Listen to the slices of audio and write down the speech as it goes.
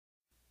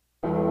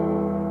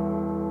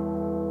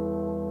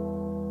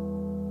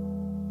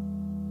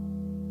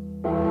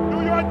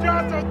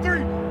Giants on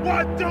three.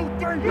 1, 2,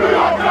 3. New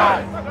York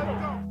Giants.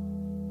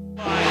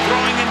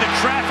 Throwing into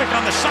traffic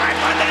on the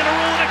sideline. They're going to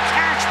rule it a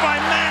catch by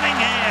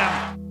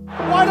Manningham.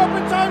 Wide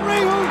open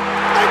Tyree, who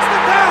makes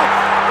the catch.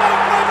 What a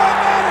play by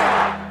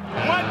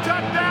Manning. One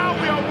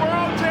touchdown, we are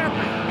world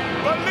champions.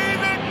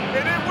 Believe it,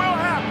 and it will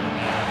happen.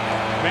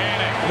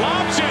 Manning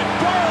lobs it.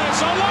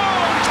 Burris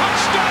alone.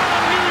 Touchdown,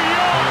 New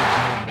York.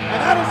 And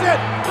that is it.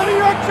 The New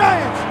York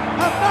Giants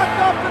have knocked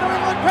off the New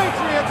England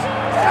Patriots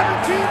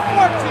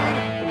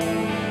 17-14.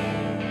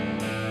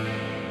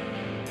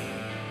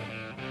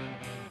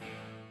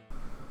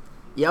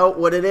 Yo,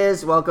 what it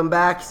is? Welcome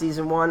back.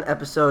 Season 1,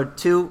 Episode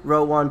 2,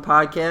 Row 1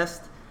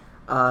 podcast.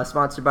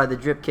 Sponsored by the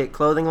Drip Kit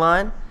clothing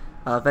line.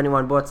 If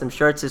anyone bought some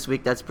shirts this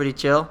week, that's pretty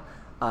chill.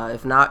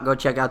 If not, go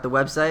check out the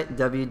website,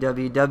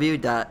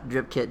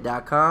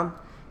 www.dripkit.com.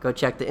 Go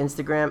check the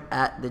Instagram,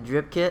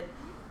 @thedripkit.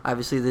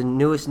 Obviously, the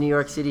newest New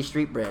York City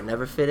street brand.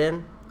 Never fit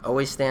in,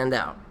 always stand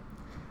out.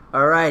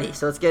 Alrighty,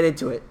 so let's get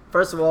into it.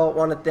 First of all, I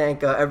want to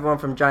thank everyone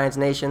from Giants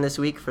Nation this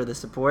week for the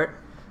support.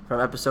 From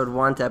episode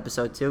 1 to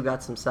episode 2,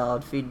 got some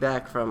solid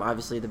feedback from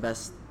obviously the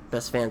best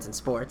fans in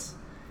sports.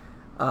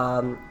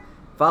 Follow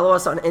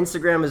us on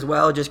Instagram as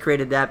well. Just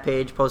created that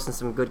page, posting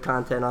some good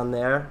content on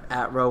there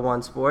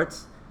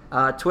 @Row1Sports.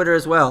 Twitter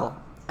as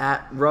well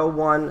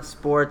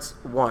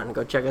 @Row1Sports1.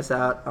 Go check us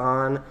out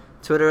on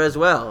Twitter as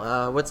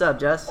well. What's up,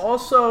 Jess?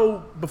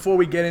 Also, before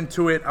we get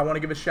into it, I want to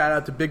give a shout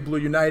out to Big Blue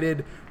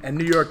United and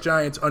New York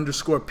Giants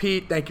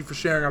 _Pete. Thank you for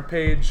sharing our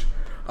page.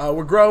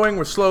 We're growing,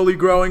 we're slowly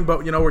growing,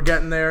 but we're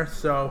getting there,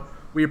 so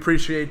we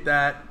appreciate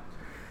that.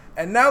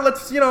 And now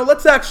let's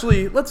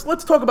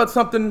talk about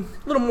something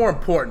a little more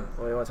important.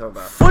 What do you want to talk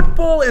about?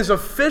 Football is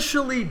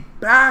officially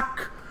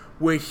back.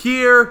 We're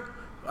here.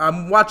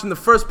 I'm watching the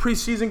first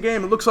preseason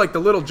game. It looks like the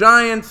Little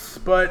Giants,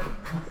 but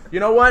you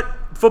know what?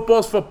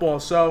 Football's football,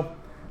 so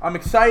I'm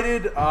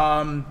excited.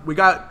 We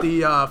got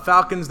the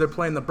Falcons. They're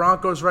playing the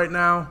Broncos right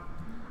now.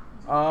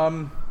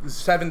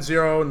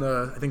 7-0 in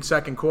the, I think,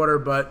 second quarter,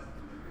 but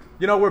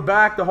we're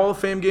back. The Hall of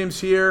Fame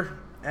game's here,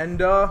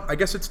 and I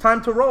guess it's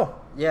time to roll.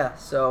 Yeah,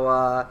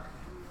 so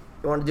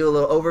you want to do a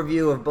little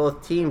overview of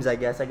both teams, I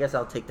guess. I guess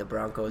I'll take the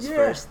Broncos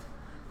first.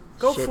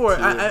 Go Shit for it.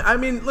 team. I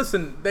mean,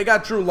 listen, they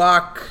got Drew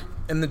Lock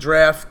in the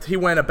draft. He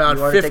went about 50th.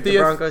 You want to take the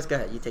Broncos? Go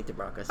ahead, you take the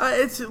Broncos.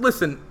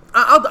 Listen,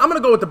 I'm going to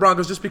go with the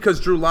Broncos just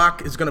because Drew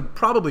Lock is going to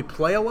probably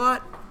play a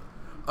lot.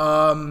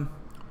 I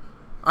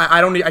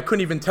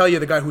couldn't even tell you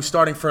the guy who's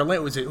starting for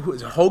Atlanta. Was it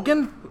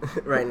Hogan?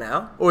 Right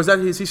now? Or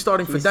is he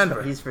starting for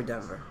Denver? He's for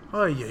Denver.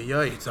 Oh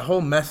yeah. It's a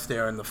whole mess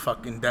there in the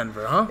fucking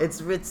Denver, huh? It's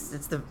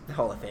the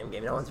Hall of Fame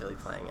game. No one's really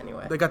playing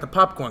anyway. They got the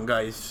popcorn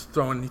guy. He's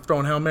throwing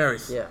Hail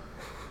Marys. Yeah.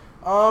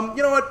 You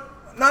know what?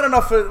 Not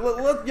enough.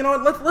 You know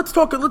what? Let's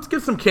talk. Let's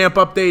give some camp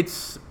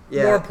updates.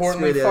 Yeah. More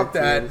importantly, screw the fuck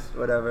other that. teams,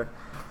 whatever.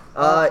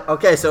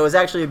 Okay, so it was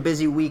actually a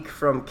busy week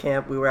from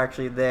camp. We were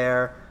actually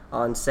there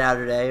on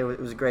Saturday.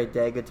 It was a great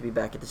day. Good to be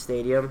back at the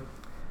stadium.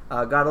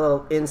 Got a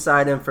little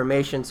inside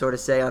information, sort of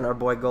say, on our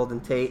boy Golden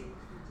Tate.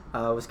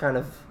 Was kind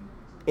of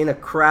in a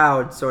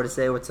crowd, sort of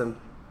say, with some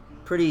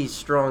pretty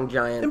strong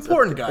Giants.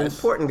 Important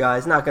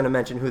guys. Not going to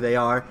mention who they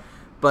are.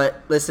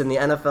 But listen, the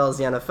NFL is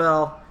the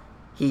NFL.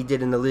 He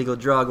did an illegal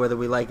drug, whether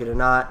we like it or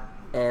not.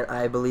 And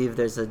I believe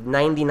there's a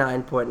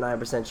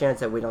 99.9% chance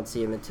that we don't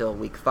see him until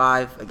Week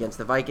 5 against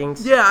the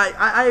Vikings. Yeah,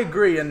 I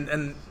agree.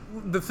 And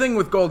the thing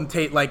with Golden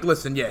Tate,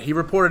 listen, yeah, he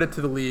reported it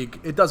to the league.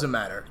 It doesn't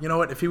matter. You know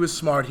what? If he was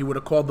smart, he would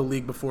have called the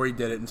league before he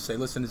did it and say,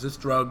 listen, is this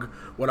drug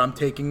what I'm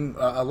taking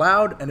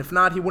allowed? And if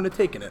not, he wouldn't have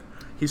taken it.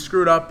 He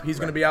screwed up. He's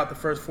going to be out the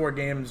first 4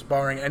 games,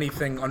 barring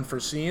anything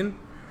unforeseen.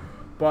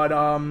 But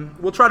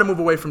we'll try to move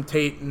away from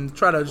Tate and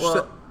try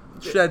to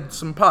shed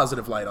some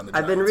positive light on the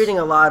Giants. I've been reading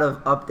a lot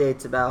of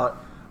updates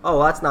about,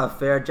 that's not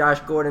fair. Josh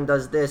Gordon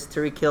does this.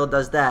 Tyreek Hill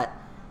does that.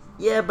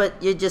 Yeah, but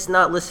you're just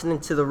not listening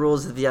to the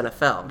rules of the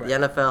NFL. Right.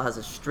 The NFL has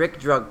a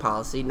strict drug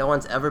policy. No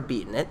one's ever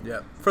beaten it.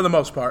 Yeah, for the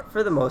most part.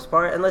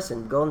 And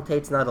listen, Golden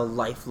Tate's not a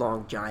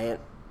lifelong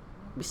Giant.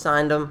 We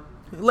signed him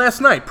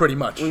last night, pretty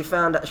much.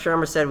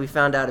 Shermer said we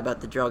found out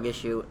about the drug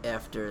issue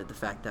after the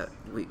fact that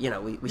we signed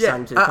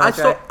him to the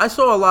contract. I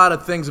saw a lot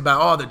of things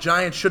about, the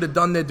Giants should have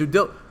done their due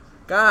diligence.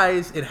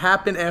 Guys, it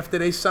happened after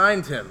they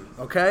signed him,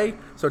 okay?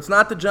 So it's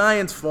not the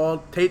Giants'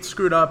 fault. Tate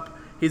screwed up.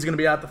 He's going to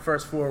be out the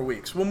first 4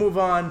 weeks. We'll move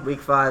on.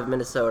 Week 5,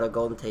 Minnesota,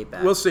 Golden Tate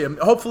back. We'll see.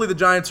 Hopefully the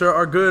Giants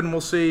are good, and we'll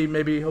see.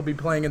 Maybe he'll be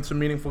playing in some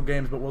meaningful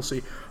games, but we'll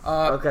see.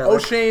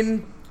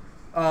 O'Shane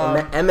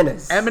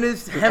Eminis,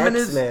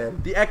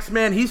 the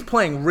X-Man, he's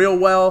playing real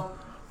well.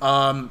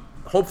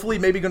 Hopefully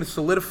maybe going to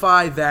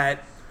solidify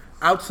that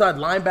outside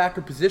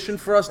linebacker position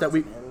for us that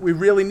we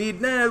really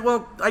need.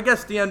 I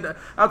guess the end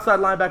outside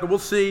linebacker, we'll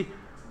see.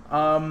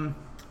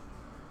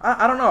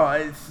 I don't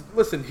know.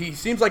 Listen, he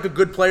seems like a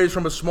good player. He's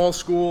from a small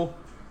school.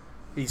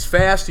 He's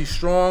fast. He's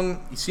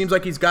strong. He seems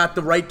like he's got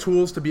the right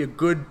tools to be a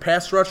good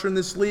pass rusher in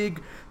this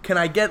league. Can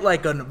I get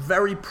like a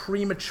very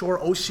premature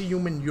Osi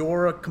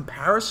Umenyiora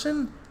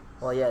comparison?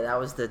 Well, yeah, that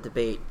was the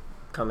debate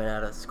coming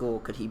out of school.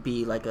 Could he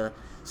be like a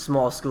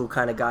small school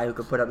kind of guy who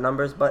could put up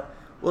numbers? But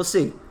we'll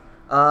see.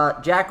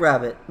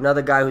 Jackrabbit,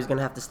 another guy who's going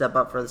to have to step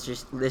up for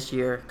this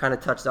year. Kind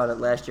of touched on it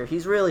last year.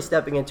 He's really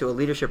stepping into a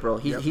leadership role.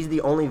 He's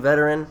the only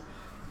veteran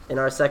in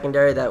our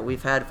secondary that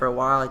we've had for a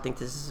while. I think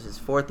this is his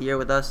 4th year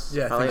with us.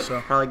 Yeah, I think so.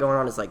 Probably going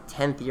on his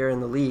 10th year in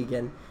the league.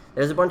 And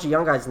there's a bunch of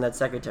young guys in that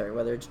secondary,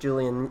 whether it's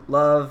Julian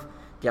Love,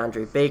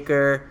 DeAndre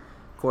Baker,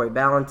 Corey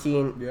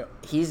Ballentine. Yeah.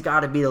 He's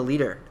got to be the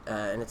leader,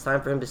 and it's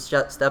time for him to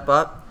step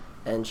up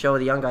and show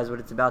the young guys what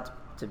it's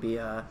about to be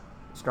a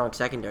strong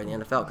secondary in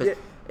the NFL. Because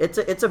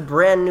it's a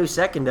brand new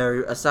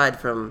secondary aside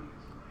from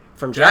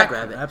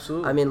Jackrabbit.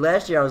 Absolutely. I mean,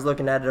 last year I was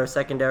looking at it. Our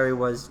secondary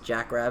was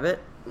Jackrabbit.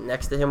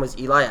 Next to him was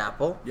Eli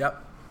Apple.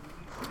 Yep.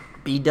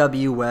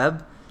 B.W.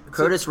 Webb,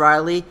 Curtis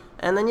Riley,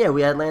 and then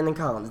we had Landon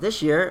Collins.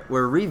 This year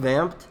we're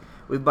revamped.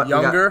 We got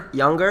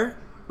younger.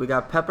 We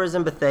got Peppers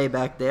and Bethea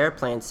back there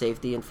playing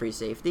safety and free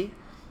safety.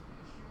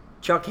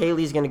 Chuck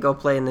Haley's going to go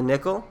play in the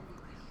nickel.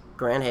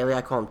 Grant Haley,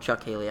 I call him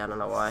Chuck Haley. I don't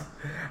know why.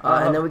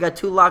 And then we got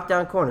 2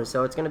 lockdown corners,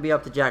 so it's going to be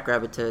up to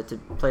Jackrabbit to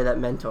play that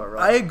mentor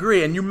role. I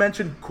agree, and you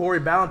mentioned Corey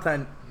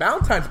Ballentine.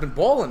 Ballentine's been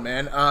balling,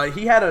 man.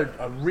 He had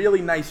a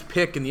really nice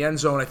pick in the end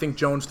zone. I think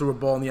Jones threw a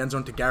ball in the end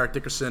zone to Garrett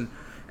Dickerson,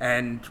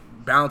 and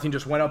Ballentine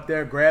just went up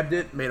there, grabbed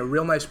it, made a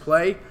real nice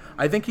play.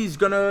 I think he's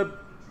going to,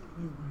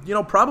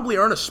 probably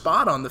earn a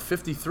spot on the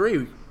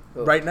 53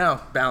 right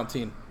now,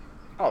 Ballentine.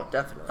 Oh,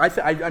 definitely.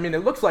 I mean,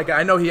 it looks like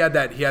I know he had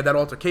that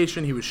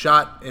altercation. He was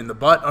shot in the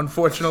butt.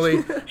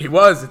 Unfortunately, he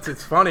was.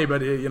 It's funny,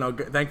 but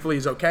thankfully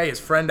he's okay. His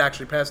friend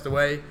actually passed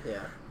away.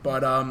 Yeah.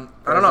 But I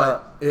don't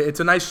know.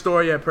 It's a nice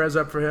story. Yeah, prayers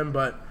up for him.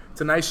 But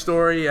it's a nice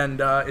story,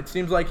 and it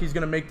seems like he's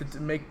gonna make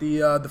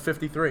the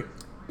 53.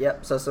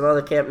 Yep. So some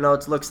other camp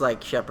notes. Looks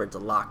like Shepard's a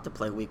lock to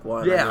play week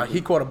 1. Yeah, he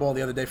caught a ball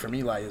the other day from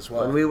Eli as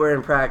well. When we were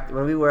in practice,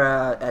 when we were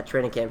at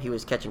training camp, he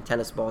was catching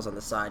tennis balls on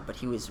the side, but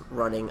he was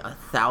running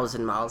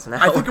 1,000 miles an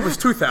hour. I think it was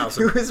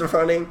 2,000. He was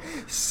running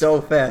so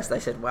fast. I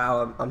said,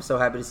 "Wow, I'm so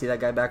happy to see that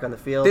guy back on the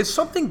field." There's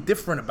something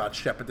different about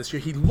Shepard this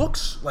year. He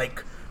looks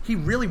like he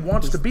really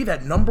wants to be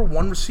that number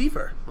 1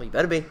 receiver. Well, he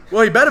better be.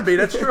 Well, he better be.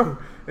 That's true.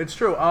 It's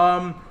true.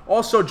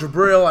 Also,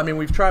 Jabril. I mean,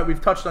 we've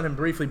touched on him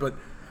briefly, but.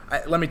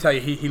 Let me tell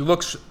you, he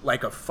looks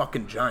like a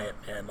fucking giant,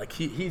 man. Like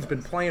he's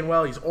been playing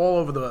well. He's all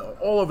over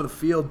the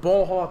field.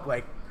 Ball hawk,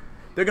 like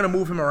they're gonna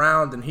move him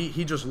around, and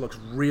he just looks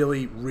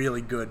really, really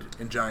good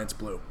in Giants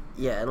blue.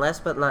 Yeah, and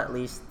last but not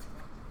least,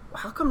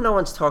 how come no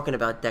one's talking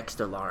about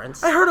Dexter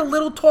Lawrence? I heard a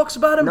little talks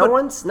about him. No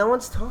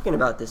one's talking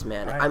about this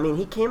man. I mean,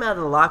 he came out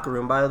of the locker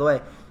room. By the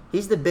way,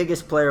 he's the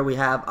biggest player we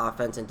have,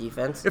 offense and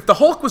defense. If the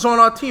Hulk was on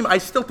our team, I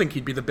still think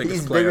he'd be the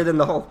biggest player. He's bigger than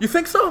the Hulk. You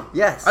think so?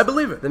 Yes. I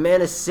believe it. The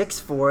man is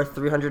 6'4",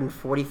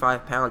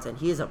 345 pounds, and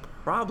he is a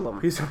problem.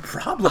 He's a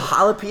problem.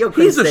 Jalapeno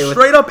He's a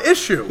straight-up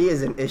issue. He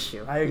is an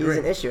issue. I agree. He's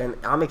an issue, and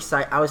I'm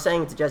excited. I was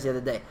saying it to Jesse the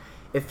other day.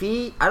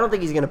 I don't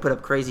think he's going to put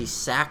up crazy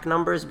sack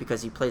numbers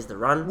because he plays the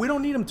run. We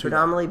don't need him to.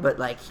 Predominantly, but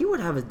he would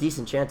have a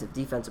decent chance of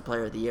Defensive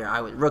Player of the Year.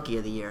 Rookie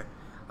of the Year.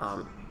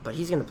 But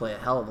he's going to play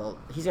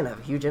he's going to have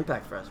a huge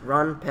impact for us.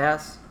 Run,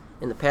 pass,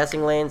 in the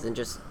passing lanes, and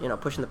just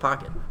pushing the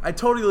pocket. I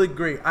totally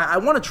agree. I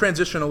want to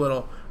transition a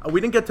little.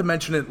 We didn't get to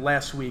mention it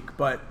last week,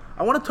 but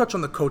I want to touch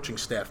on the coaching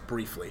staff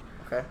briefly.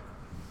 Okay.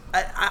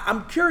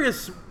 I'm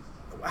curious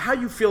how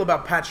you feel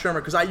about Pat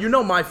Shurmur, because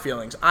my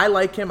feelings. I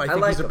like him. I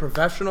think he's a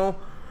professional.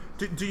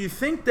 Do you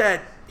think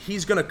that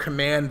he's going to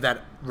command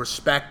that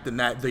respect and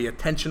that the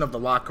attention of the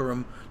locker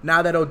room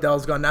now that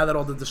Odell's gone, now that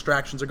all the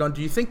distractions are gone?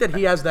 Do you think that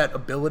he has that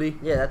ability?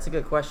 Yeah, that's a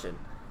good question.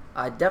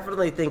 I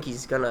definitely think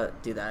he's going to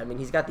do that. I mean,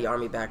 he's got the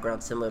Army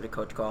background similar to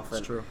Coach Coughlin.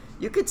 That's true.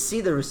 You could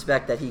see the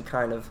respect that he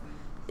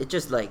it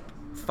just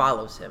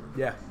follows him.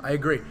 Yeah, I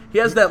agree. He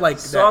has that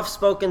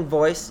soft-spoken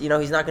voice.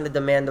 He's not going to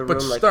demand the room.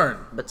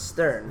 But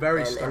stern.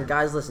 Very stern. And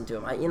guys listen to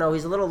him.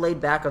 He's a little laid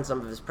back on some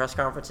of his press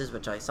conferences,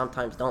 which I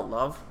sometimes don't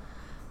love.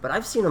 But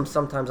I've seen him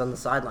sometimes on the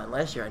sideline.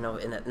 Last year, I know,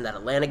 in that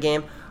Atlanta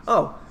game.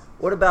 Oh,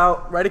 what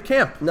about right at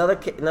camp? Another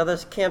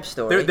camp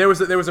story. There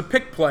was a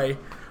pick play.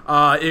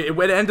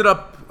 It ended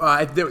up.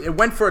 It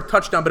went for a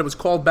touchdown, but it was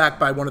called back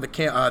by one of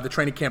the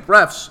training camp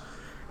refs.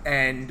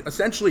 And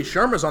essentially,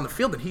 Shurmur's on the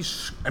field, and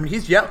he's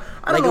yelling.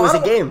 It was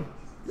a game.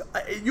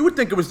 You would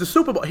think it was the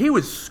Super Bowl. He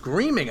was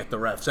screaming at the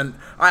refs, and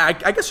I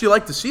guess you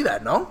like to see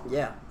that, no?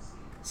 Yeah.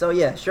 So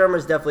yeah,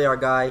 Shurmur's definitely our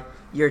guy.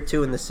 Year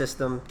 2 in the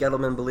system.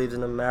 Gettleman believes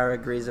in him. Mara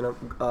agrees in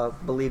him.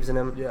 Believes in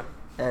him. Yeah.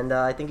 And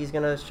I think he's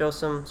gonna show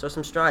some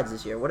strides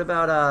this year. What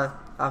about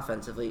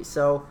offensively?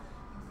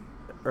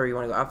 Or you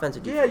want to go offense or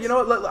defense? Yeah,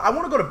 I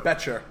want to go to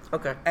Betcher.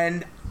 Okay.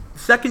 And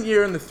second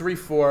year in the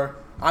 3-4.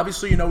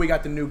 Obviously, we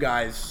got the new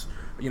guys.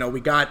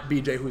 We got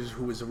BJ,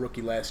 who was a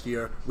rookie last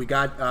year. We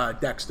got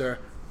Dexter.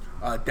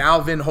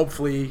 Dalvin,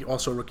 hopefully,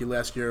 also a rookie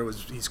last year.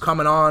 He's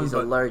coming on. He's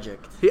allergic.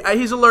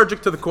 He's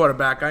allergic to the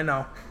quarterback, I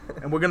know.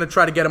 And we're going to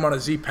try to get him on a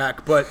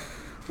Z-Pack, but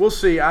we'll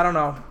see. I don't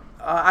know.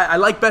 I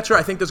like Betcher.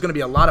 I think there's going to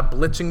be a lot of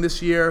blitzing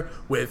this year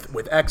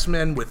with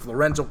X-Men, with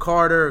Lorenzo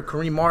Carter,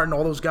 Kareem Martin,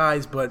 all those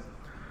guys, but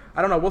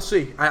I don't know. We'll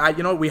see.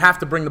 We have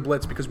to bring the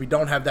blitz because we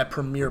don't have that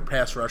premier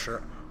pass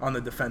rusher on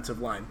the defensive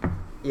line.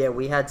 Yeah,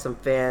 we had some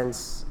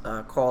fans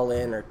call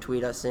in or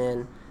tweet us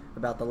in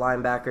about the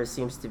linebackers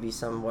seems to be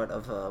somewhat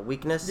of a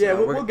weakness. Yeah,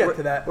 we'll get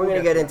to that. We're going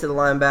to get into the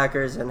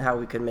linebackers and how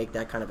we could make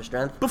that kind of a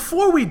strength.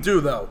 Before we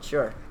do, though,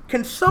 Sure.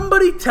 can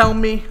somebody tell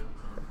me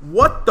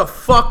what the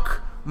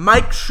fuck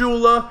Mike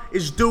Shula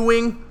is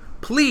doing?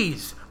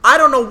 Please. I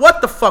don't know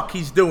what the fuck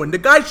he's doing. The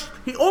guy,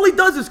 all he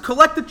does is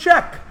collect a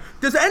check.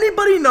 Does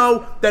anybody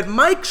know that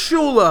Mike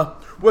Shula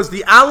was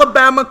the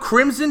Alabama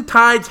Crimson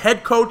Tide's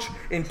head coach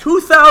in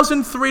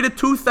 2003 to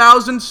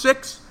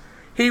 2006?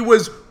 He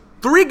was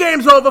 3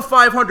 games over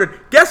 500.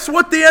 Guess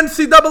what the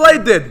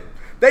NCAA did?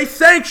 They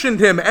sanctioned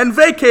him and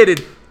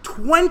vacated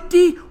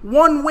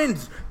 21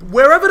 wins.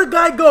 Wherever the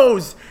guy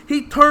goes,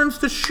 he turns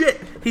to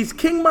shit. He's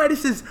King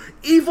Midas's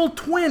evil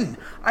twin.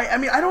 I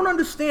mean, I don't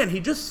understand. He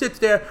just sits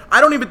there.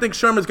 I don't even think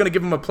Sherman's going to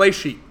give him a play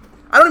sheet.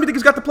 I don't even think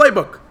he's got the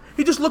playbook.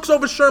 He just looks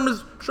over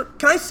Sherman's.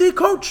 Can I see,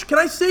 coach? Can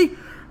I see?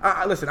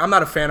 Listen, I'm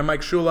not a fan of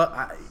Mike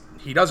Shula.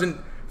 He doesn't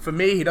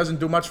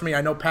do much for me.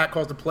 I know Pat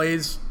calls the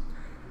plays.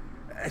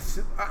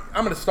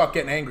 I'm going to start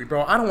getting angry,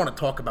 bro. I don't want to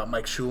talk about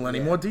Mike Shula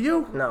anymore. Do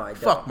you? No, I don't.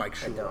 Fuck Mike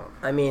Shula. I don't.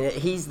 I mean,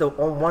 he's the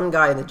one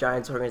guy in the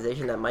Giants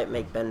organization that might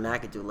make Ben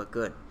McAdoo look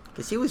good.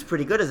 Because he was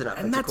pretty good as an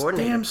offensive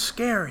coordinator. And that's damn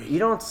scary. You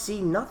don't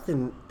see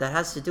nothing that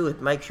has to do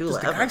with Mike Shula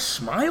Does the guy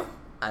smile?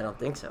 I don't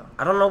think so.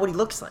 I don't know what he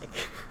looks like.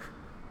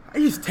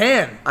 He's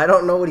tan. I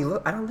don't know what he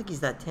looks. I don't think he's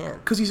that tan.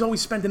 Because he's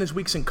always spending his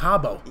weeks in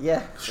Cabo.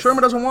 Yeah.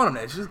 Sherman doesn't want him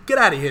there. Just get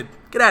out of here.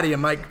 Get out of here,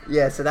 Mike.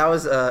 Yeah, so that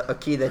was a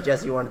key that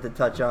Jesse wanted to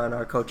touch on,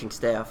 our coaching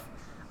staff.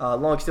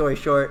 Long story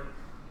short,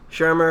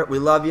 Shermer, we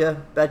love you.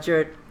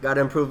 Betchert, got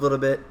to improve a little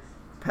bit.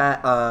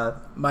 Pat,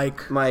 Mike,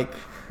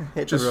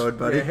 hit the road,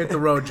 buddy. Yeah, hit the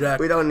road, Jack.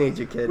 We don't need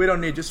you, kid. We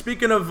don't need you.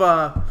 Speaking of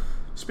that,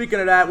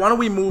 why don't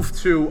we move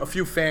to a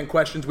few fan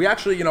questions? We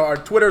actually, our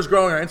Twitter's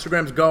growing, our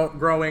Instagram's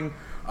growing.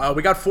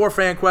 We got 4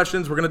 fan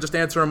questions. We're going to just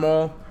answer them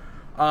all.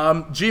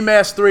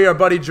 GMass3, our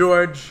buddy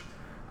George,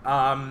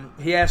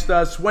 he asked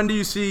us, when do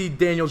you see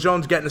Daniel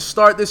Jones getting a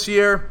start this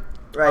year?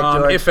 Right,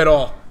 George. If at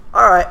all.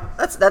 All right,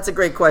 that's a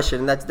great question,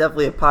 and that's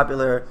definitely a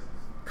popular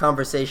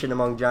conversation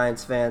among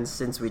Giants fans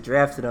since we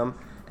drafted him.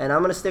 And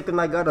I'm going to stick with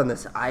my gut on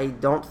this. I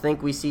don't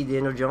think we see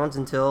Daniel Jones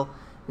until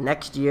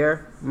next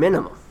year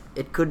minimum.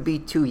 It could be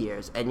 2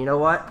 years. And you know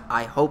what?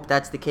 I hope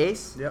that's the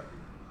case. Yep.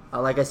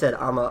 Like I said,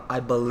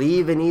 I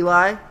believe in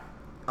Eli.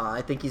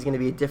 I think he's going to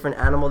be a different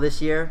animal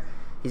this year.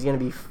 He's going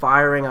to be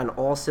firing on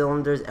all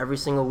cylinders every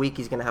single week.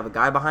 He's going to have a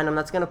guy behind him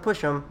that's going to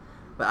push him.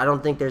 But I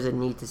don't think there's a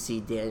need to see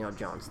Daniel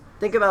Jones.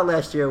 Think about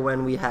last year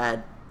when we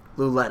had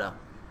Luletta.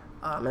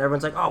 And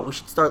everyone's like, oh, we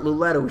should start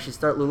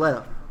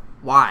Luletta.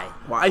 Why?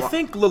 I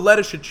think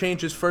Luletta should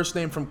change his first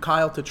name from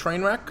Kyle to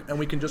Trainwreck, and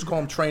we can just call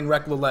him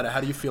Trainwreck Luletta.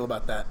 How do you feel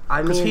about that?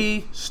 Because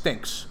he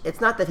stinks.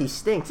 It's not that he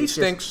stinks. He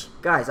stinks.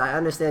 Guys, I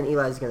understand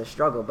Eli's going to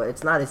struggle, but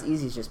it's not as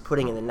easy as just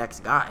putting in the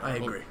next guy. I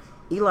agree.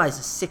 Eli's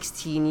a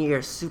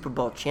 16-year Super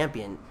Bowl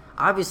champion.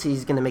 Obviously,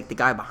 he's going to make the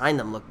guy behind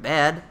them look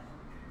bad.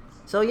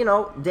 So,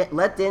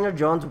 let Daniel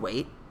Jones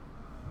wait.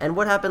 And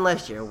what happened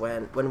last year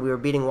when we were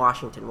beating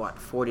Washington,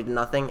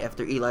 40-0,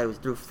 after Eli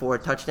threw 4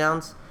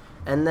 touchdowns?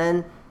 And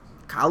then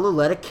Kyle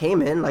Luletta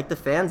came in like the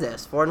fans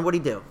asked for, and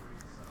what'd he do?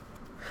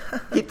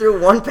 He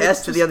threw one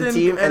pass to the other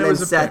team and then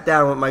sat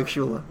down with Mike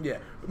Shula. Yeah.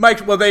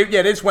 They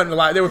just went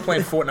live. They were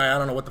playing Fortnite. I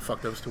don't know what the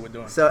fuck those two were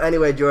doing. So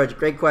anyway, George,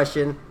 great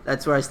question.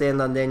 That's where I stand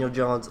on Daniel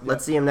Jones.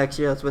 Let's see him next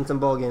year. Let's win some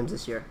bowl games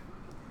this year.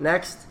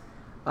 Next,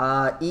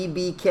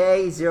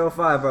 EBK05,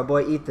 our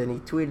boy Ethan. He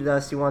tweeted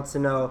us. He wants to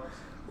know,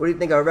 what do you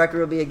think our record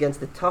will be against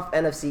the tough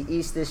NFC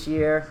East this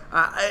year?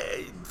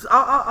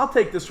 I'll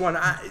take this one.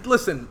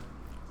 Listen,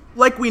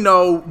 like we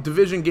know,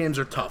 division games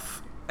are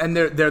tough, and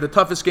they're the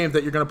toughest games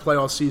that you're going to play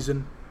all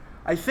season.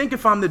 I think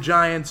if I'm the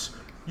Giants,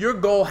 your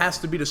goal has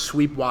to be to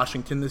sweep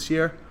Washington this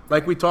year.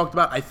 Like we talked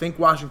about, I think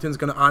Washington's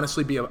going to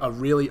honestly be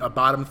a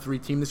bottom 3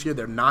 team this year.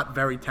 They're not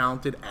very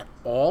talented at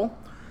all,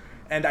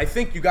 and I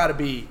think you got to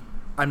be,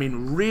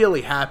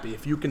 really happy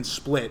if you can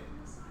split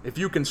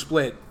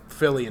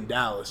Philly and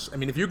Dallas.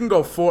 If you can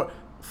go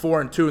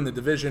 4-2 in the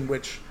division,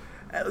 which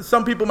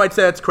some people might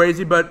say that's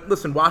crazy, but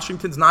listen,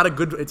 Washington's not a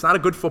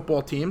good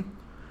football team.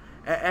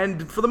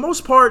 And for the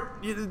most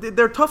part,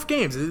 they're tough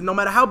games. No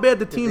matter how bad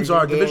the teams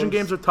are, division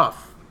games are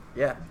tough.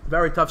 Yeah.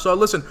 Very tough. So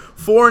listen,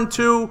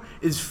 4-2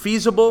 is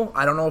feasible.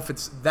 I don't know if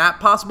it's that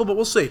possible, but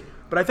we'll see.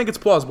 But I think it's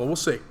plausible. We'll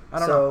see. I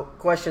don't know. So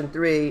question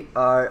 3,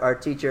 our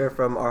teacher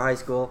from our high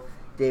school,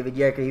 David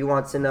Yerker, he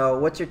wants to know,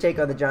 what's your take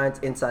on the Giants'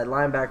 inside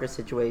linebacker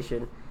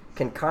situation?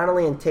 Can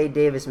Connolly and Tate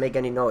Davis make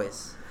any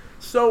noise?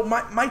 So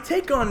my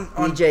take on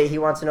BJ, he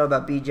wants to know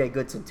about BJ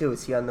Goodson too.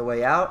 Is he on the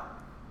way out?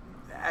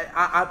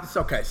 It's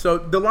okay. So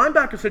the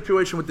linebacker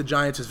situation with the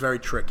Giants is very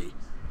tricky.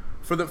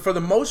 For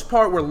the most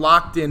part, we're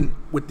locked in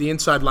with the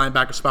inside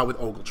linebacker spot with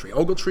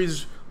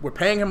Ogletree. We're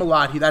paying him a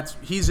lot.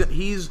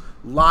 He's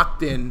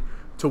locked in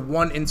to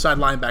one inside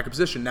linebacker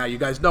position. Now you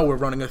guys know we're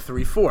running a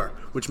 3-4,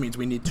 which means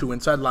we need 2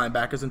 inside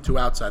linebackers and 2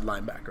 outside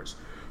linebackers.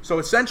 So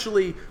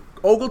essentially,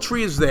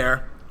 Ogletree is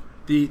there.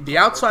 The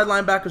outside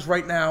linebackers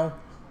right now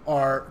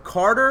are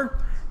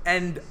Carter,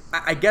 and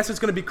I guess it's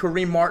going to be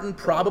Kareem Martin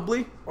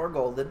probably. Or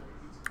Golden.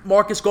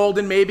 Marcus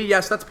Golden, maybe.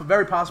 Yes, that's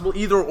very possible.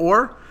 Either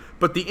or.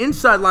 But the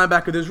inside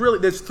linebacker,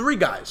 there's three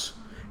guys.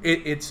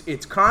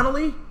 It's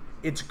Connolly,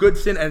 it's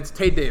Goodson, and it's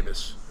Tay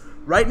Davis.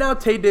 Right now,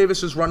 Tay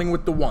Davis is running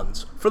with the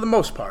ones, for the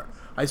most part.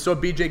 I saw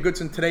B.J.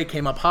 Goodson today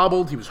came up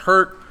hobbled. He was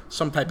hurt,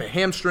 some type of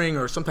hamstring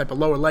or some type of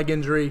lower leg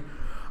injury.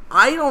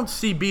 I don't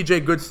see B.J.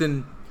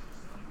 Goodson,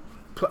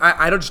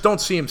 I just don't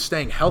see him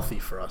staying healthy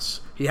for us.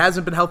 He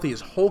hasn't been healthy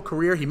his whole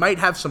career. He might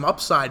have some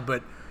upside,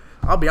 but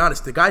I'll be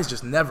honest, the guy's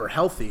just never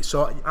healthy.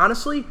 So,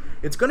 honestly,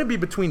 it's going to be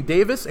between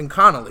Davis and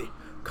Connolly.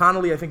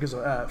 Connolly, I think, is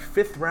a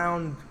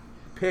fifth-round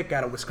pick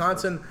out of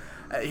Wisconsin.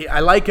 I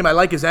like him. I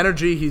like his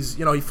energy. He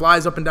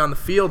flies up and down the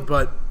field.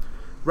 But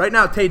right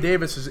now, Tay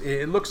Davis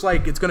it looks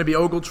like it's going to be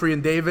Ogletree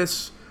and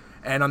Davis,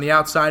 and on the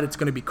outside, it's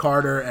going to be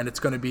Carter, and it's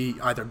going to be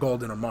either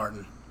Golden or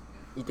Martin.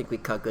 You think we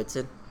cut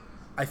Goodson?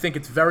 I think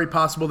it's very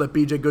possible that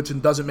B.J. Goodson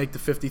doesn't make the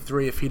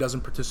 53 if he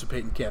doesn't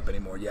participate in camp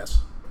anymore. Yes.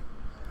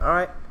 All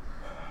right.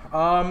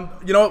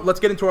 Let's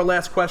get into our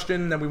last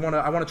question. Then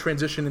I want to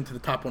transition into the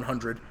top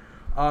 100.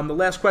 The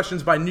last question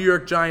is by New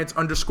York Giants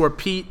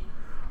 _Pete.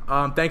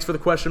 Thanks for the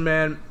question,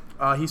 man.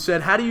 He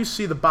said, how do you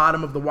see the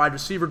bottom of the wide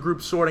receiver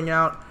group sorting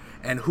out,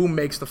 and who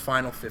makes the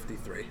final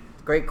 53?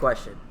 Great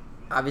question.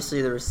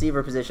 Obviously, the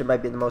receiver position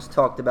might be the most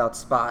talked about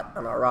spot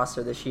on our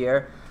roster this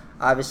year.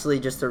 Obviously,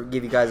 just to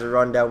give you guys a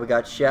rundown, we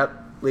got Shep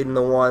leading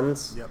the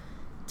ones. Yep.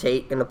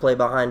 Tate going to play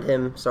behind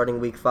him starting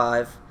week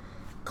 5.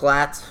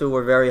 Klatz, who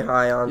we're very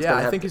high on. Yeah,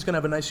 I think he's going to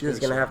have a nice year. He's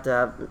going to have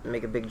to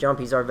make a big jump.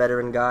 He's our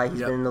veteran guy. He's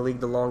been in the league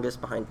the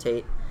longest behind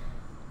Tate.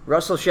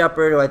 Russell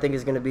Shepard, who I think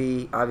is going to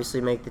be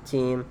obviously make the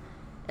team.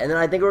 And then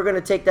I think we're going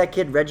to take that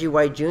kid, Reggie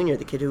White Jr.,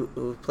 the kid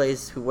who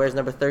wears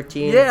number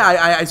 13. Yeah,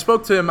 I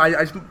spoke to him.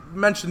 I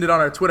mentioned it on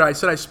our Twitter. I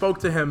said I spoke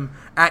to him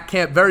at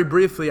camp very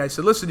briefly. I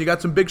said, listen, you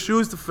got some big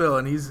shoes to fill.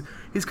 And he's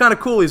kind of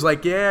cool. He's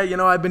like, yeah,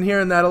 I've been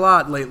hearing that a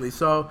lot lately.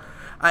 So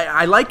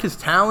I like his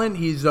talent.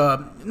 He's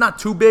not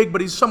too big,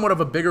 but he's somewhat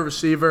of a bigger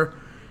receiver.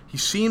 He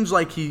seems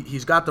like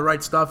he's got the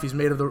right stuff. He's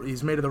made of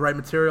the right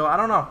material. I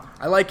don't know.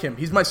 I like him.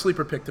 He's my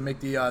sleeper pick to make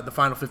the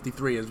final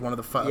 53 as one of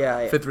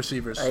the fifth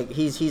receivers.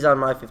 He's on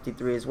my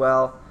 53 as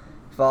well,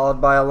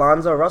 followed by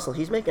Alonzo Russell.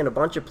 He's making a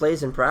bunch of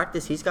plays in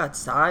practice. He's got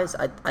size.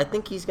 I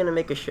think he's going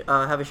to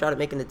have a shot at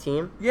making the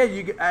team.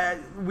 Yeah,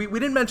 we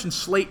didn't mention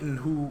Slayton,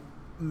 who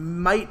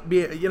might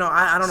be,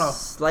 I don't know.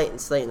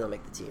 Slayton will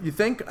make the team. You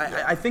think?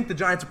 Yeah. I think the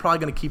Giants are probably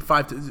going to keep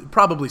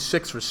probably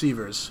 6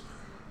 receivers.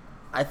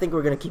 I think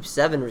we're going to keep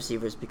 7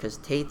 receivers because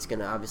Tate's going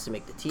to obviously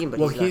make the team, but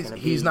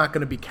he's not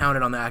going to be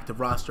counted on the active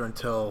roster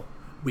until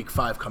week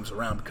 5 comes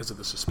around because of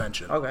the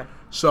suspension. Okay.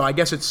 So I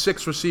guess it's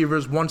 6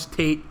 receivers. Once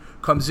Tate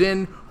comes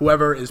in,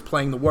 whoever is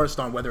playing the worst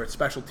on whether it's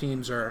special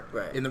teams or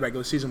in the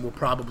regular season will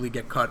probably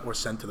get cut or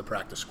sent to the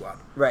practice squad.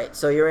 Right.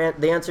 So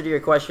the answer to your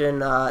question,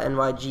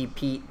 NYG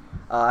Pete,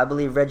 I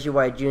believe Reggie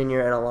White Jr.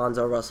 and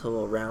Alonzo Russell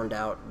will round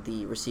out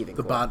the receiving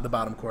core. The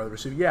bottom core of the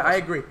receiving. Yeah, I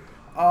agree.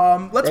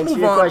 Let's Thanks move for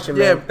your on. Question,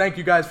 yeah, man. Thank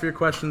you guys for your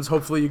questions.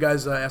 Hopefully you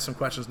guys ask some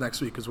questions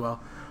next week as well.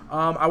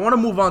 I want to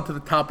move on to the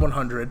top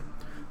 100.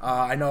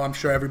 I'm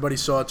sure everybody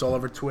saw it's all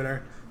over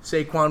Twitter.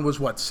 Saquon was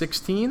what,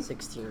 16?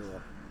 16, yeah.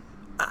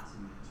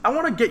 I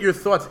want to get your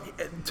thoughts.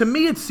 To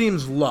me, it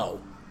seems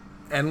low.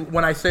 And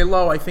when I say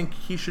low, I think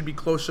he should be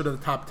closer to the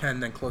top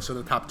 10 than closer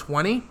to the top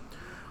 20.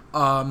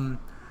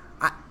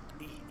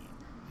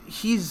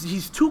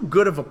 He's too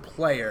good of a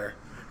player.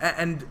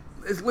 And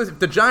listen,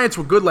 the Giants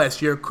were good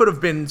last year. Could have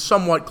been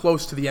somewhat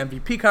close to the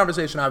MVP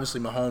conversation. Obviously,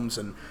 Mahomes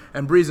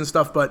and Breeze and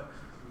stuff. But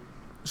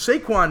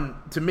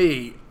Saquon, to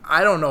me,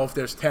 I don't know if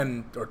there's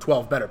 10 or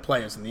 12 better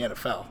players in the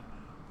NFL.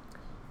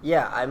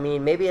 Yeah, I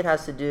mean, maybe it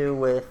has to do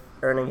with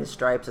earning his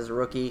stripes as a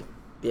rookie.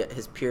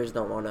 His peers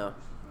don't want to,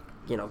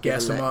 give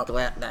him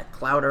that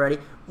clout already.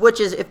 Which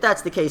is, if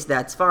that's the case,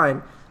 that's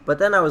fine. But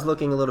then I was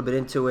looking a little bit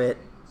into it,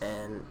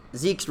 and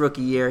Zeke's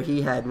rookie year,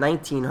 he had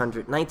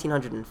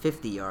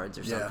 1,950 yards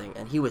or something,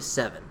 and he was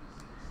 7.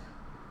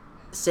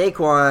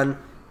 Saquon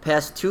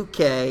passed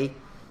 2K,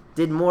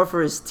 did more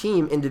for his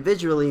team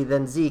individually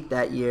than Zeke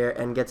that year,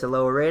 and gets a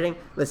lower rating.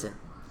 Listen,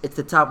 it's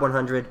the top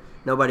 100.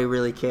 Nobody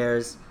really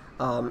cares.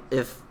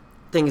 If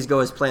things go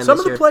as planned this year.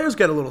 Some of the players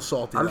get a little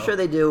salty, I'm sure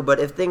they do, but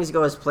if things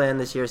go as planned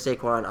this year,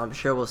 Saquon, I'm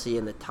sure we'll see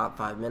in the top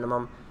 5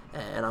 minimum,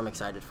 and I'm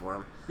excited for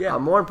him. Yeah.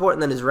 More important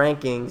than his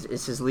rankings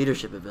is his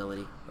leadership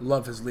ability. I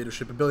love his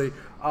leadership ability.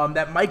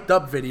 That mic'd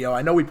up video,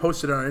 I know we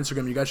posted it on our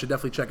Instagram. You guys should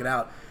definitely check it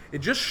out. It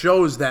just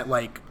shows that,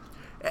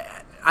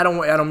 I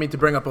don't mean to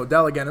bring up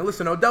Odell again. And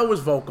listen, Odell was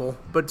vocal,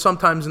 but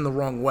sometimes in the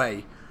wrong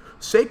way.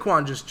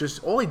 Saquon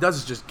just all he does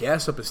is just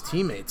gas up his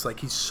teammates.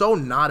 He's so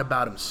not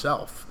about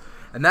himself.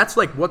 And that's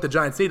what the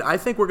Giants need. I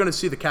think we're going to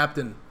see the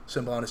captain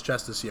symbol on his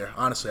chest this year.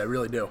 Honestly, I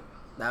really do.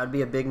 That would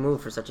be a big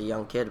move for such a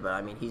young kid, but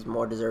I mean, he's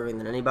more deserving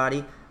than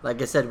anybody.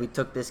 Like I said, we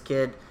took this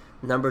kid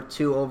number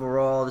 2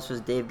 overall. This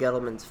was Dave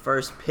Gettleman's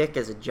first pick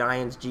as a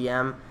Giants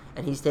GM,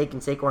 and he's taking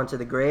Saquon to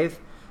the grave.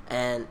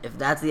 And if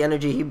that's the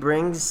energy he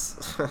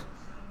brings,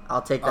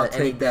 I'll take that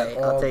any day.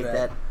 I'll take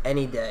that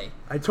any day.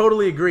 I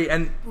totally agree.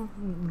 And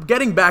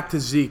getting back to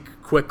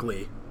Zeke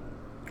quickly,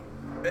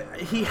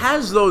 he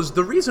has those.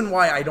 The reason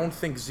why I don't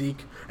think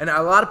Zeke, and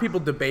a lot of people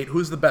debate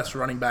who's the best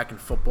running back in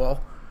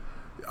football.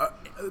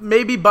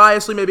 Maybe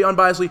biasly, maybe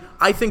unbiasedly,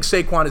 I think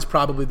Saquon is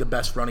probably the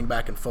best running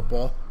back in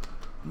football.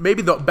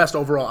 Maybe the best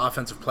overall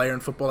offensive player in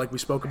football, like we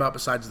spoke about,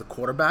 besides the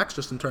quarterbacks,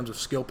 just in terms of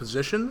skill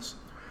positions.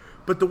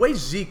 But the way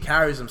Zeke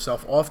carries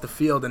himself off the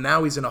field, and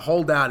now he's in a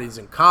holdout, he's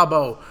in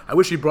Cabo. I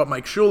wish he brought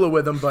Mike Shula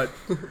with him, but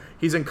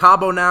he's in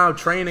Cabo now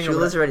training.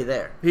 Shula's already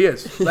there. He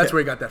is. That's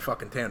where he got that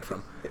fucking tan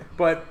from.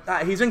 But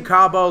he's in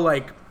Cabo,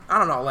 like, I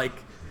don't know, like,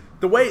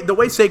 the way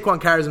Saquon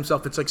carries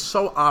himself, it's like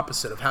so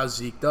opposite of how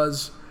Zeke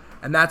does.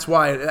 And that's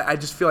why I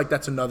just feel like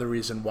that's another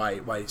reason why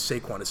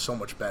Saquon is so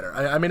much better.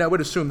 I mean, I would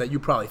assume that you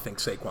probably think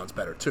Saquon's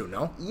better too,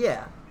 no?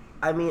 Yeah.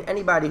 I mean,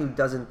 anybody who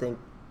doesn't think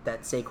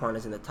that Saquon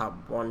is in the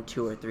top 1,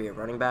 2, or 3 of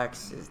running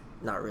backs is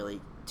not really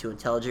too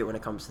intelligent when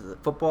it comes to the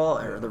football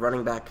or the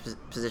running back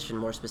position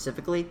more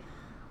specifically.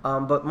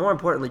 But more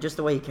importantly, just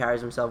the way he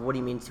carries himself, what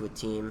he means to a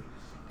team.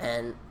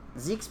 And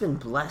Zeke's been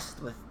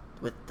blessed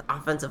with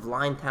offensive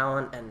line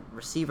talent and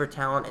receiver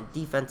talent and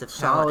defensive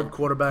talent. Solid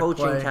quarterback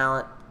coaching play.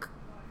 talent.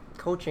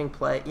 Coaching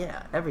play,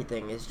 yeah,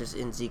 everything is just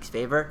in Zeke's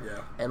favor.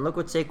 Yeah. And look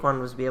what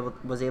Saquon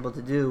was able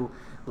to do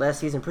last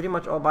season, pretty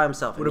much all by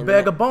himself. With a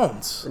bag of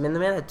bones. I mean, the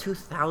man had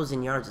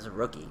 2,000 yards as a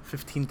rookie.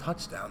 15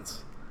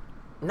 touchdowns.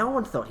 No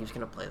one thought he was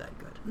going to play that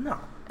good. No.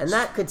 And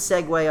that could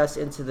segue us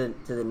into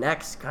the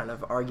next kind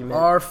of argument.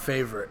 Our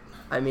favorite.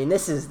 I mean,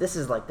 this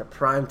is like the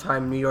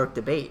primetime New York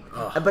debate.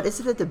 But is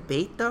it a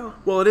debate though?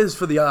 Well, it is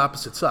for the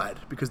opposite side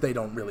because they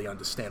don't really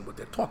understand what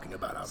they're talking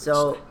about. Obviously.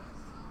 So.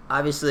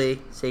 Obviously,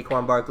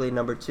 Saquon Barkley,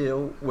 number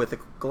 2, with a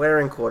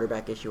glaring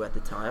quarterback issue at the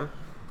time.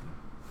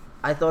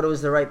 I thought it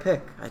was the right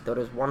pick. I thought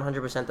it was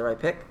 100% the right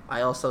pick.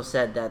 I also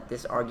said that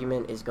this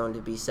argument is going to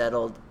be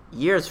settled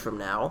years from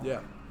now.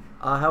 Yeah.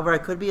 However, I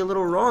could be a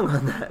little wrong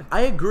on that.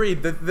 I agree.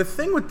 The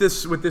thing with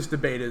this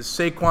debate is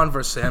Saquon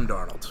versus Sam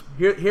Darnold.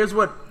 Here's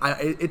what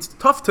it's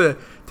tough to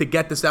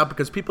get this out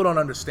because people don't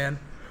understand.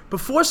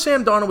 Before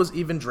Sam Darnold was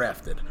even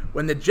drafted,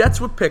 when the Jets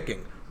were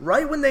picking,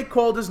 right when they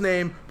called his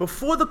name,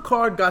 before the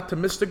card got to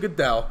Mr.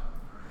 Goodell,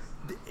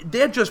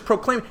 they're just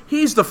proclaiming,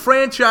 he's the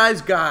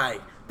franchise guy.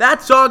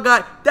 That's our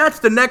guy. That's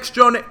the next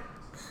Joe.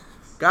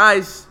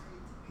 Guys,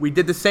 we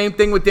did the same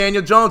thing with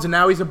Daniel Jones, and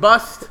now he's a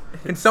bust.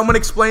 Can someone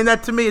explain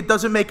that to me? It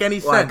doesn't make any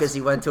Why? sense. Because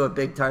he went to a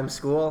big-time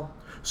school?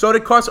 So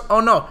did Carson. Oh,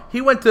 no. He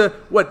went to,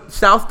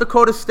 South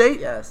Dakota State?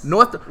 Yes.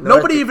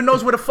 Nobody even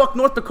knows where the fuck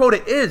North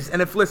Dakota is.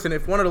 And if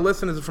one of the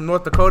listeners is from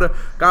North Dakota,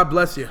 God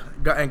bless you.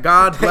 And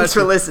God bless you. Thanks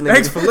for listening.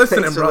 Thanks for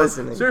listening, Thanks bro. for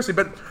listening. Seriously,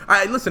 but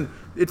listen,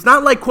 it's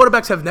not like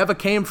quarterbacks have never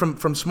came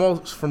from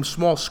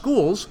small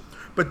schools,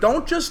 but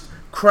don't just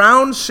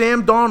crown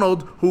Sam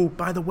Darnold, who,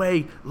 by the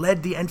way,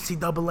 led the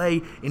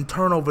NCAA in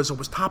turnovers or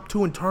was top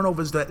 2 in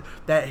turnovers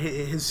that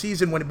his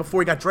season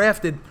before he got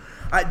drafted.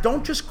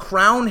 Don't just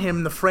crown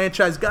him the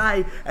franchise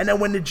guy, and then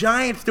when the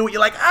Giants do it,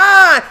 you're like,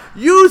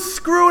 you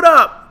screwed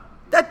up.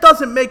 That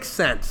doesn't make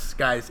sense,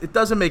 guys. It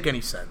doesn't make any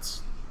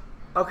sense.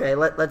 Okay,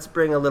 let's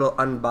bring a little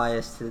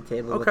unbiased to the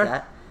table with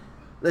that.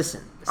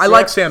 Listen, I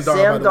like Sam Darnold, by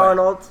Sam the way.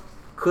 Darnold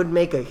could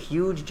make a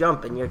huge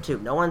jump in year 2.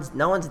 No one's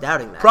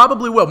doubting that.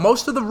 Probably will.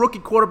 Most of the rookie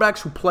quarterbacks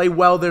who play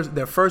well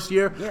their first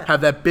year have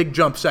that big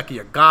jump second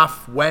year.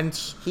 Goff,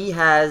 Wentz. He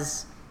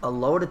has a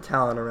load of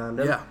talent around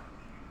him. Yeah.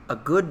 A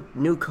good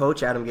new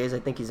coach, Adam Gase. I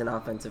think he's an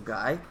offensive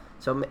guy.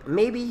 So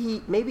maybe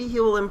he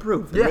will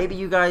improve. Yeah. Maybe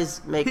you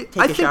guys take a shot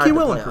I think he at the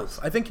will playoffs. improve.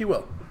 I think he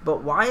will.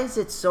 But why is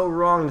it so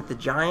wrong that the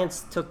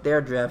Giants took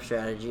their draft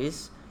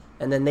strategies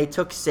and then they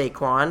took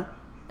Saquon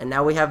and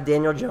now we have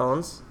Daniel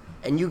Jones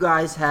and you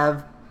guys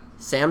have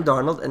Sam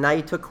Darnold and now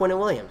you took Quinnen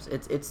Williams?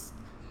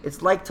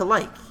 It's like to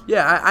like.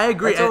 Yeah, I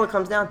agree. That's all it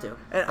comes down to.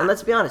 And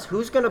let's be honest,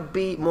 who's going to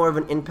be more of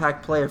an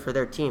impact player for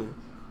their team?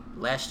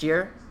 Last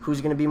year, who's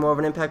going to be more of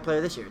an impact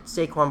player this year? It's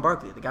Saquon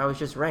Barkley. The guy was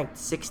just ranked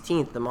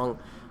 16th among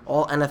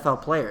all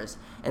NFL players.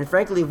 And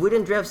frankly, if we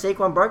didn't draft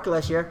Saquon Barkley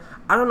last year,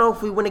 I don't know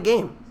if we win a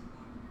game.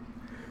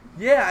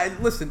 Yeah,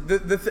 listen,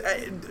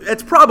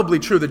 it's probably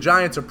true. The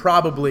Giants are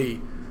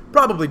probably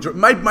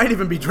might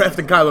even be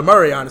drafting Kyler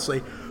Murray,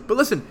 honestly. But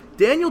listen,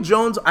 Daniel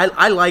Jones,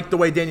 I like the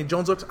way Daniel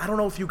Jones looks. I don't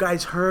know if you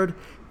guys heard,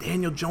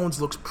 Daniel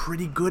Jones looks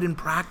pretty good in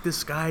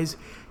practice, guys.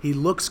 He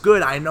looks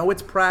good. I know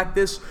it's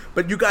practice,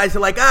 but you guys are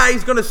like,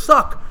 he's going to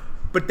suck.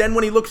 But then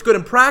when he looks good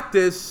in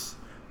practice,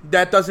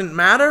 that doesn't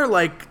matter.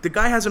 Like, the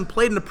guy hasn't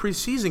played in a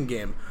preseason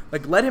game.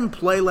 Like, let him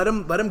play. Let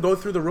him go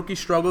through the rookie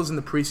struggles in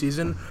the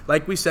preseason.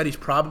 Like we said, he's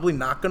probably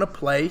not going to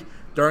play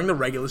during the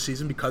regular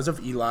season because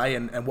of Eli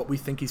and what we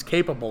think he's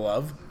capable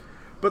of.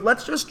 But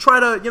let's just try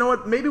to, you know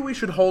what, maybe we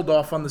should hold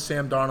off on the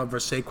Sam Darnold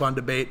versus Saquon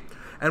debate.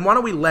 And why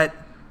don't we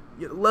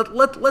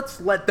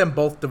let's let them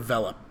both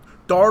develop.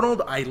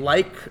 Darnold, I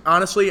like,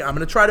 honestly, I'm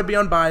going to try to be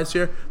unbiased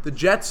here. The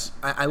Jets,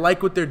 I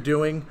like what they're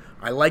doing.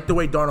 I like the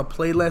way Darnold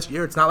played last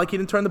year. It's not like he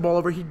didn't turn the ball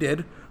over. He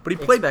did. But he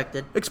played.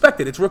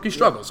 Expected. It's rookie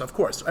struggles, of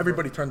course.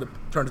 Everybody turns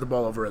the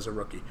ball over as a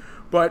rookie.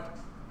 But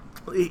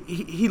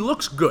he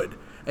looks good.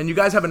 and you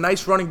guys have a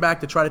nice running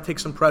back to try to take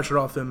some pressure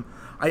off him.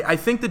 I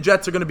think the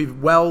Jets are going to be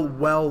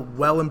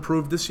well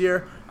improved this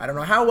year. I don't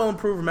know how well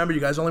improved. Remember, you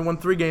guys only won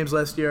 3 games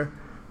last year.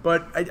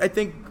 But I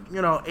think,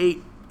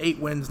 8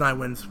 wins, 9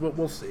 wins.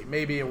 We'll see.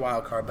 Maybe a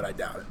wild card, but I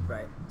doubt it.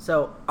 Right.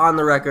 So, on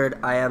the record,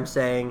 I am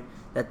saying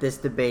that this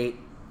debate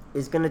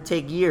is going to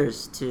take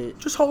years to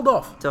just hold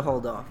off.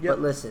 Yep. But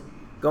listen,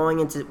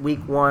 going into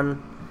week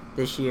 1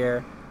 this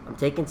year, I'm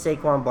taking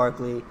Saquon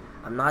Barkley.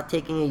 I'm not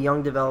taking a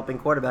young developing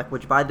quarterback,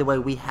 which, by the way,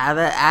 we have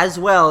it as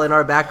well in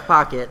our back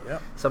pocket.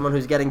 Yep. Someone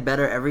who's getting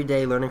better every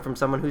day, learning from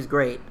someone who's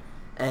great.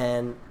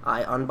 And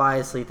I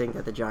unbiasedly think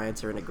that the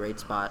Giants are in a great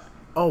spot.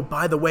 Oh,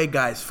 by the way,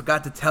 guys,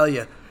 forgot to tell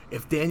you,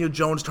 if Daniel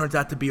Jones turns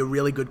out to be a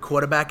really good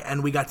quarterback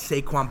and we got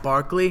Saquon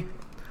Barkley,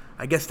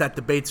 I guess that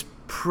debate's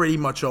pretty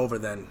much over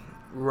then,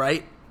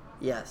 right?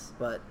 Yes,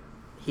 but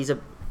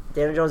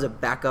Daniel Jones is a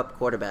backup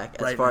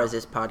quarterback as far as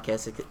this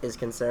podcast is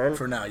concerned.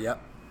 For now,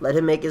 yep. Let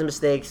him make his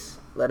mistakes.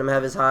 Let him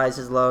have his highs,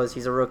 his lows.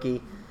 He's a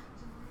rookie.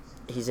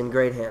 He's in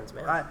great hands,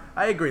 man.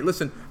 I agree.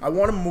 Listen, I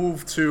want to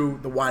move to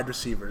the wide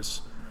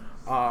receivers.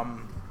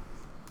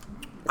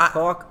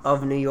 Talk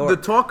of New York. The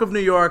talk of New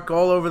York,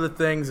 all over the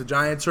things. The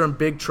Giants are in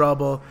big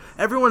trouble.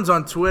 Everyone's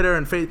on Twitter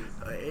and Facebook.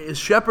 Is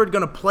Shepard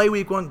going to play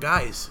week 1?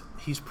 Guys,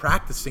 he's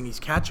practicing. He's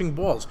catching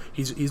balls.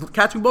 He's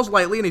catching balls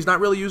lightly, and he's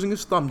not really using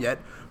his thumb yet.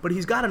 But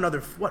he's got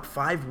another,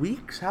 5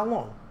 weeks? How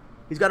long?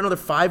 He's got another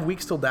 5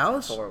 weeks till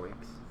Dallas? 4 weeks.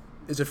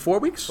 Is it 4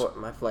 weeks?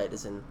 My flight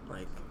is in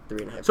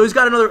 3.5 So he's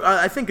got another,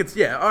 I think it's,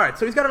 all right.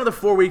 So he's got another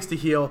 4 weeks to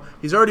heal.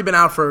 He's already been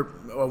out for,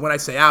 when I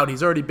say out,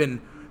 he's already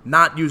been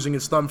not using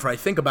his thumb for, I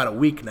think, about a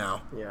week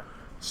now. Yeah.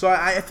 So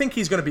I think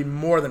he's going to be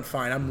more than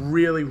fine. I'm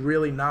really,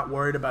 really not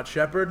worried about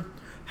Shepard.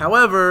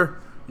 However,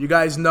 you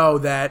guys know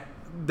that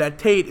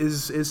Tate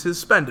is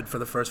suspended for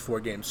the first 4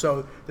 games.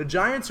 So the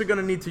Giants are going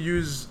to need to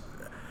use,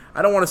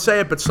 I don't want to say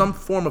it, but some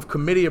form of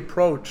committee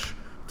approach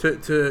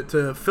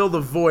to fill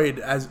the void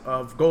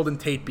of Golden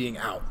Tate being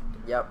out.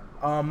 Yep.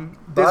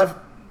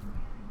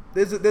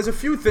 There's a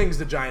few things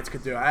the Giants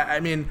could do. I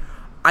mean,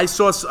 I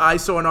saw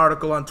an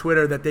article on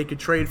Twitter that they could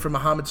trade for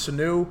Mohamed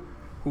Sanu,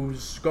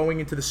 who's going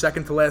into the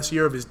second to last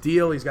year of his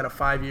deal. He's got a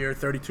 5-year,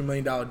 $32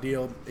 million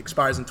deal,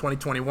 expires in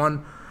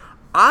 2021.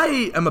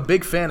 I am a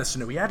big fan of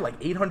Sanu. He had like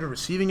 800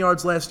 receiving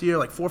yards last year,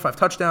 like 4 or 5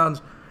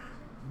 touchdowns.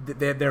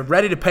 They're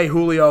ready to pay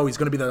Julio. He's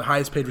going to be the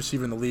highest paid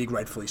receiver in the league,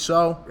 rightfully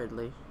so.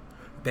 Ridley.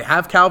 They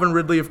have Calvin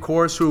Ridley, of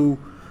course,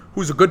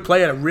 who's a good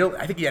player.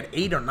 I think he had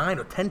 8 or 9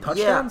 or 10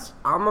 touchdowns.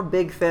 Yeah, I'm a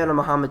big fan of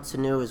Mohamed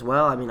Sanu as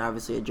well. I mean,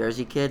 obviously a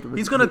Jersey kid.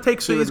 He's going to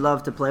take. He would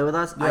love to play with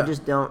us. Yeah. I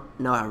just don't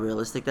know how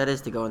realistic that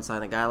is to go and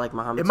sign a guy like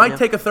Mohamed Sanu. It might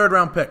take a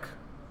 3rd-round pick.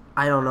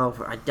 I don't know.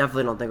 I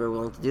definitely don't think we're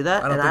willing to do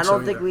that. I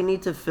don't think we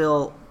need to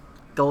fill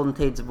Golden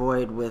Tate's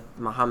void with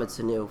Mohamed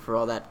Sanu for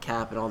all that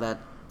cap and all that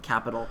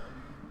capital.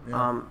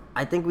 Yeah.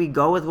 I think we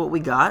go with what we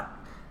got.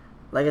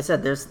 Like I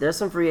said, there's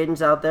some free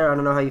agents out there. I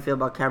don't know how you feel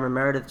about Cameron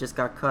Meredith. Just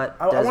got cut.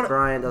 Des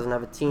Bryant doesn't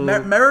have a team.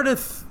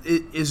 Meredith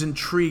is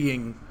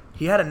intriguing.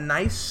 He had a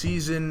nice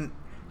season.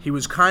 He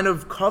was kind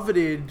of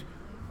coveted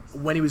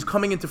when he was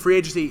coming into free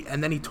agency,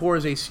 and then he tore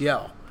his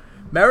ACL.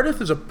 Meredith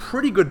is a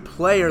pretty good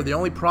player. The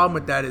only problem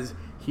with that is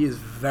he is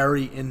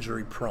very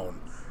injury prone.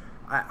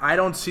 I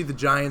don't see the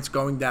Giants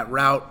going that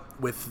route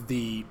with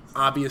the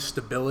obvious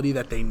stability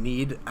that they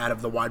need out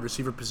of the wide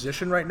receiver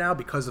position right now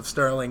because of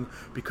Sterling,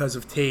 because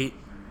of Tate.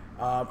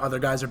 Other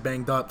guys are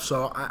banged up,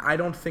 so I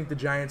don't think the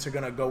Giants are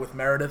going to go with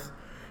Meredith.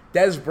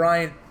 Des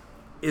Bryant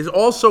is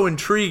also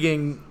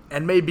intriguing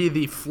and may be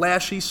the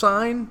flashy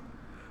sign,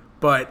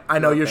 but I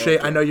know you're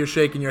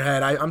shaking your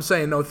head. I'm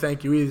saying no,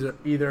 thank you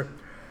either.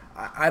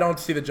 I don't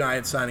see the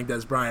Giants signing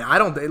Des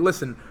Bryant.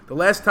 Listen. The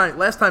last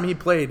time he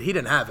played, he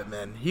didn't have it,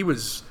 man. He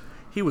was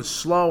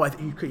slow.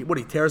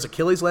 He tear his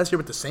Achilles last year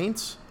with the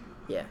Saints?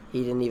 Yeah,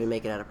 he didn't even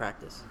make it out of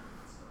practice.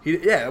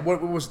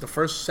 What was the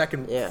first,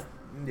 second? Yeah.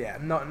 Yeah,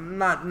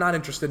 not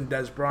interested in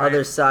Des Bryant.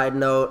 Other side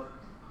note,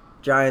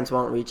 Giants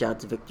won't reach out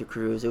to Victor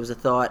Cruz. It was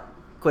a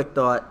quick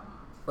thought.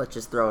 Let's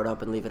just throw it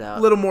up and leave it out.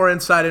 A little more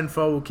inside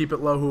info. We'll keep it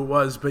low who it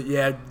was. But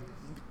yeah,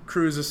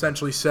 Cruz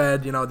essentially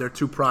said, they're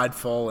too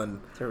prideful and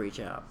to reach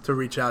out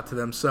to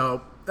them.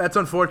 So that's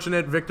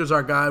unfortunate. Victor's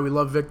our guy. We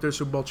love Victor,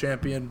 Super Bowl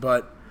champion,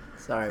 but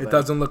it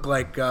doesn't look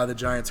like the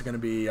Giants are going to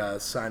be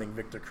signing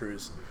Victor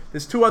Cruz.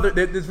 There's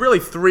really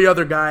 3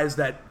 other guys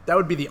that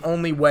would be the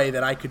only way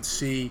that I could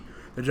see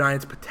the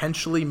Giants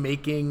potentially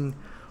making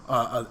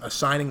a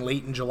signing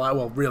late in July.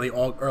 Well, really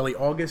early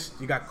August.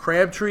 You got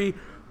Crabtree,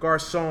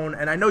 Garcon,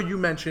 and I know you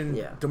mentioned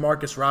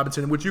Demarcus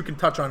Robinson, which you can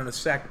touch on in a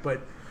sec. But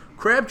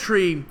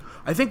Crabtree,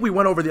 I think we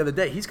went over the other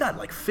day. He's got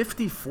like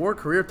 54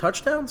 career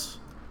touchdowns.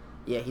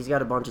 Yeah, he's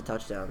got a bunch of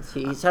touchdowns.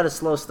 He's had a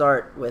slow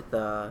start with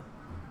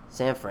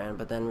San Fran,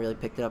 but then really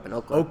picked it up in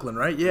Oakland. Oakland,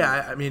 right?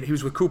 Yeah, I mean, he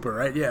was with Cooper,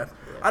 right? Yeah.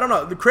 I don't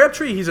know. The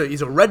Crabtree,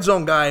 he's a red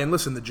zone guy, and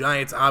listen, the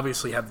Giants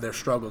obviously have their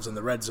struggles in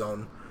the red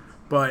zone.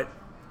 But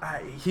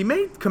he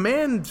may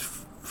command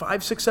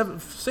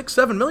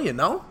 $6-7 million,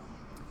 no?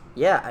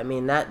 Yeah, I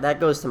mean that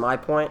goes to my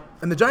point.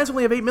 And the Giants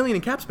only have $8 million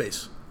in cap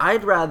space.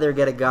 I'd rather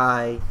get a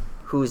guy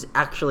who's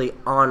actually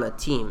on a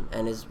team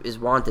and is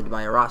wanted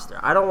by a roster.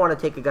 I don't want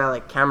to take a guy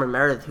like Cameron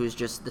Meredith, who's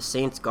just the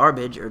Saints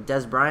garbage, or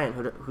Des Bryant,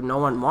 who no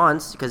one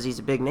wants because he's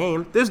a big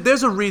name.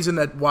 There's a reason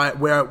that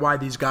why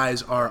these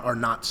guys are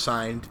not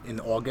signed in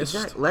August.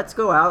 Exactly. Let's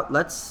go out.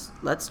 Let's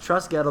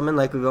trust Gettleman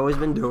like we've always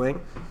been doing,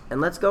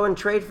 and let's go and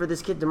trade for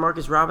this kid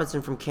Demarcus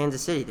Robinson from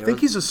Kansas City. I think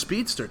he's a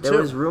speedster too.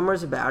 There was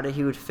rumors about it.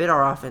 He would fit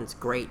our offense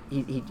great.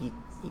 He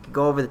could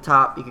go over the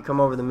top. He could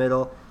come over the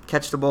middle,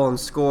 catch the ball and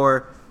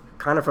score,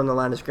 kind of from the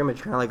line of scrimmage,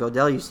 kind of like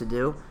Odell used to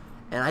do.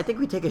 And I think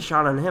we take a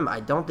shot on him. I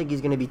don't think he's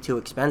going to be too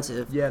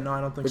expensive. Yeah, no,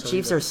 I don't think so. The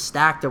Chiefs are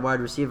stacked at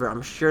wide receiver.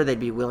 I'm sure they'd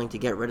be willing to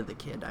get rid of the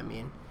kid. I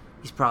mean,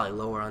 he's probably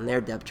lower on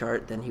their depth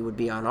chart than he would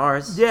be on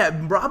ours. Yeah,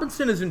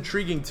 Robinson is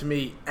intriguing to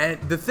me.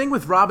 And the thing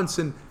with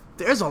Robinson,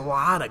 there's a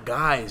lot of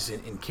guys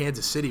in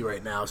Kansas City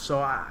right now. So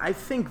I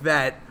think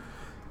that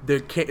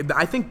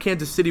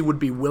Kansas City would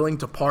be willing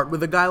to part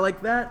with a guy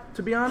like that,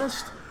 to be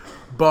honest.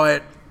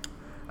 But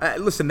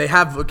listen,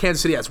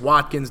 Kansas City has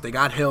Watkins. They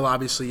got Hill,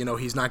 obviously.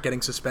 He's not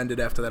getting suspended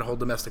after that whole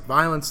domestic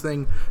violence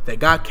thing. They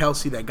got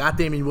Kelsey. They got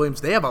Damian Williams.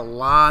 They have a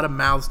lot of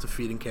mouths to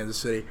feed in Kansas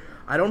City.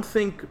 I don't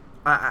think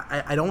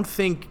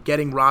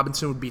getting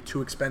Robinson would be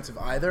too expensive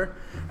either.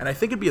 And I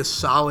think it'd be a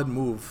solid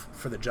move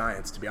for the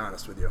Giants, to be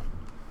honest with you.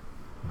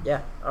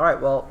 Yeah. All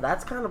right. Well,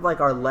 that's kind of like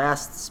our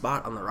last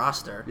spot on the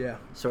roster. Yeah.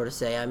 Sort of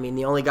say. I mean,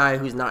 the only guy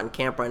who's not in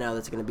camp right now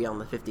that's going to be on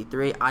the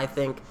 53, I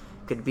think,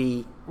 could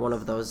be one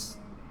of those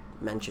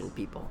mentioned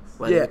people.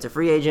 Whether it's a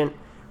free agent,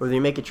 whether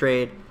you make a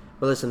trade.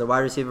 But listen, the wide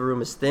receiver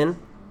room is thin,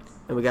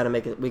 and we got to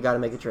make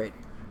a trade.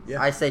 Yeah.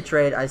 I say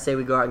trade. I say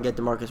we go out and get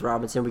DeMarcus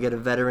Robinson. We get a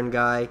veteran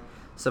guy,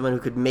 someone who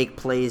could make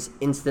plays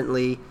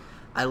instantly.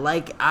 I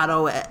like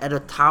Otto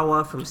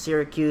Etawa from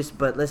Syracuse,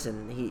 but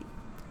listen,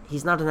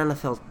 he's not an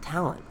NFL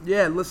talent.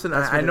 Yeah, listen,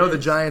 I know the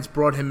Giants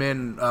brought him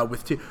in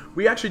with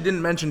we actually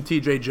didn't mention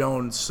T.J.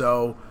 Jones,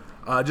 so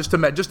just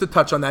to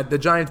touch on that, the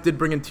Giants did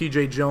bring in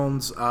T.J.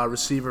 Jones,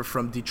 receiver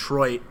from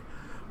Detroit.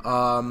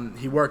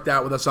 He worked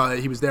out with us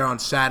he was there on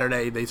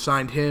Saturday. They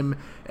signed him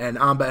and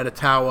Amba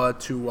Etawa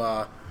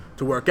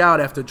to work out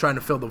after trying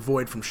to fill the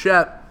void from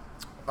Shep.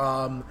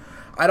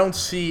 I don't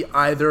see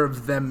either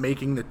of them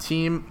making the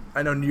team.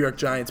 I know New York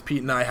Giants,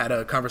 Pete and I had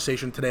a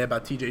conversation today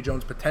about T.J.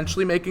 Jones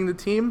potentially making the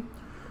team.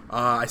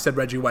 I said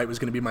Reggie White was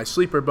going to be my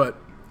sleeper, but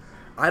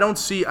I don't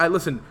see. I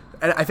think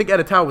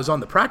Etawa was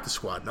on the practice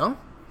squad, no?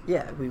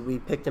 Yeah, we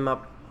picked him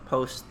up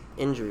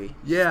post-injury.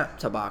 Yeah,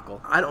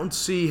 debacle. I don't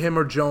see him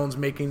or Jones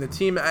making the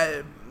team,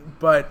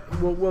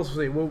 but we'll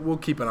see. We'll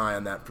keep an eye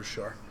on that for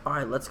sure. All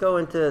right, let's go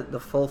into the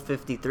full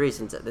 53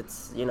 since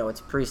it's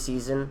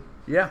preseason.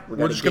 Yeah,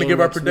 we're just going to give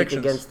our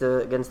predictions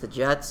against the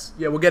Jets.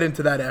 Yeah, we'll get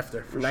into that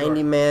after.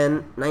 90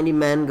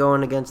 men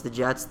going against the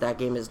Jets. That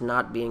game is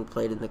not being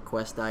played in the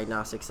Quest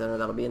Diagnostic Center.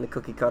 That'll be in the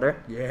Cookie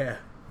Cutter. Yeah,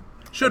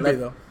 should be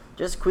though.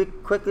 Just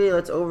quickly,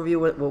 let's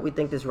overview what we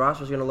think this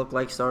roster is going to look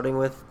like. Starting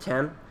with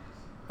 10,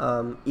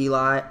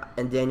 Eli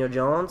and Daniel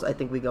Jones. I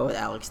think we go with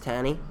Alex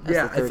Tanney as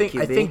the third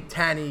QB. I think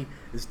Tanney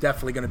is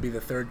definitely going to be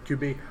the third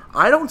QB.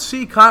 I don't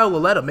see Kyle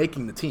Lauletta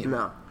making the team.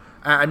 No.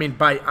 I mean,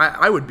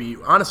 I'd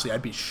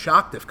be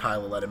shocked if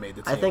Kyle Lauletta made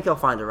the team. I think he'll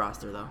find a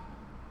roster, though.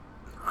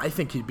 I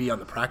think he'd be on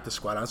the practice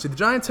squad, honestly. The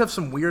Giants have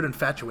some weird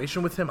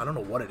infatuation with him. I don't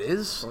know what it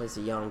is. Well, he's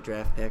a young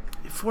draft pick.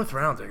 4th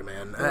rounder,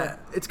 man. Yeah.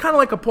 It's kind of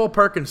like a Paul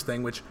Perkins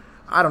thing, which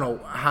I don't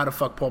know how the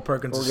fuck Paul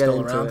Perkins is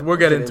still around. We'll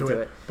get into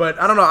it. But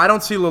I don't know. I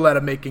don't see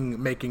Lauletta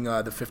making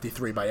the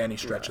 53 by any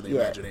stretch of the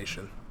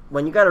imagination.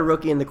 When you got a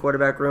rookie in the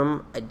quarterback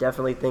room, I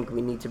definitely think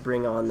we need to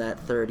bring on that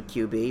third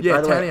QB. Yeah,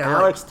 by the way,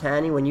 Alex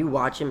Tanney, when you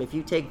watch him, if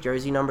you take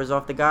jersey numbers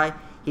off the guy,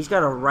 he's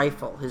got a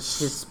rifle. His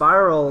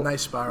spiral,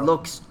 nice spiral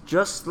looks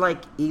just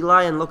like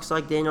Eli and looks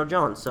like Daniel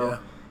Jones. So,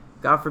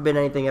 God forbid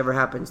anything ever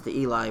happens to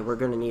Eli, we're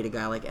going to need a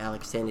guy like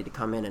Alex Tanney to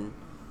come in and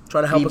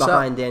try to help us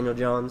behind out. Daniel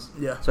Jones.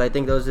 Yeah. So I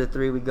think those are the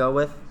three we go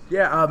with.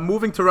 Yeah,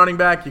 moving to running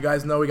back, you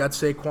guys know we got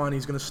Saquon.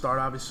 He's going to start,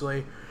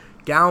 obviously.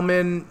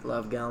 Gallman.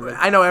 Love Gallman.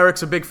 I know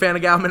Eric's a big fan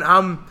of Gallman.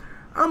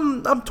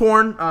 I'm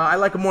torn. I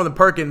like him more than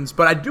Perkins,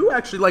 but I do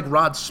actually like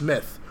Rod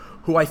Smith,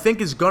 who I think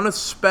is going to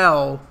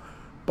spell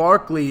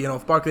Barkley.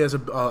 If Barkley has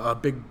a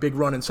big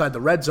run inside the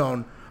red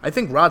zone, I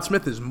think Rod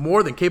Smith is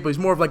more than capable. He's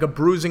more of like a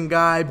bruising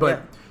guy,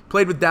 but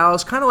played with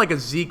Dallas, kind of like a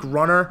Zeke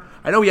runner.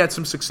 I know he had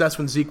some success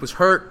when Zeke was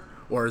hurt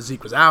or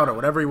Zeke was out or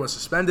whatever, he was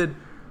suspended,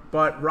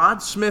 but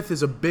Rod Smith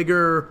is a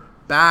bigger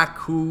back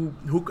who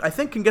I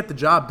think can get the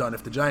job done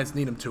if the Giants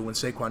need him to when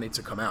Saquon needs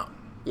to come out.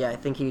 Yeah, I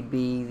think he'd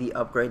be the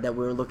upgrade that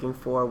we were looking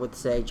for with,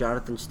 say,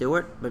 Jonathan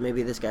Stewart, but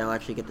maybe this guy will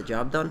actually get the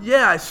job done.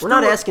 Yeah, we're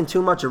not asking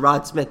too much of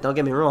Rod Smith, don't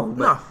get me wrong,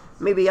 but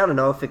maybe, I don't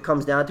know, if it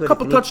comes down to it. A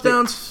couple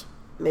touchdowns.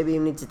 Maybe he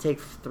needs to take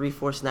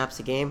 3-4 snaps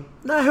a game.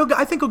 No,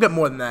 I think he'll get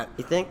more than that.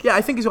 You think? Yeah,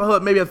 I think he'll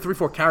maybe have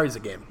 3-4 carries a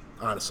game,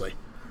 honestly.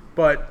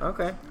 But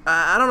okay,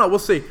 I don't know. We'll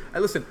see.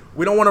 Listen,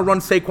 we don't want to run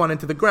Saquon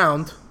into the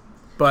ground,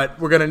 but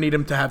we're going to need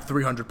him to have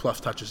 300-plus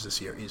touches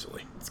this year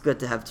easily. It's good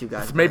to have two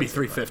guys. Maybe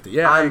 350.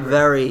 Yeah, I'm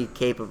very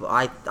capable.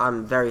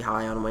 I'm very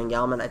high on Wayne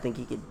Gallman. I think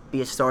he could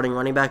be a starting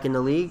running back in the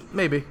league.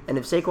 Maybe. And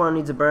if Saquon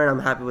needs a burn, I'm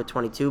happy with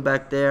 22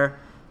 back there.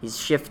 He's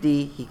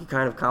shifty. He can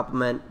kind of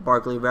complement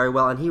Barkley very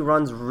well, and he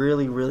runs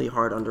really, really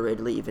hard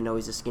underratedly, even though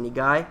he's a skinny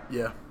guy.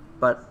 Yeah.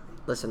 But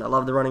listen, I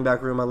love the running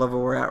back room. I love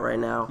where we're at right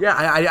now. Yeah,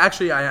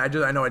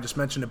 I know I just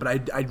mentioned it,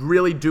 but I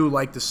really do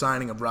like the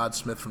signing of Rod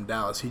Smith from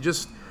Dallas. He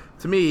just,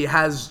 to me,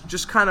 has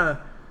just kind of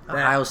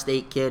Ohio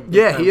State kid.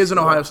 Yeah, he is an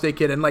Ohio State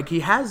kid, and like he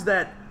has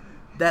that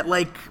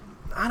like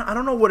I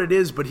don't know what it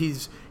is, but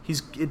he's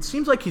it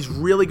seems like he's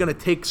really going to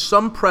take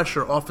some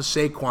pressure off of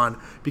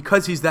Saquon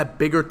because he's that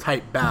bigger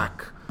type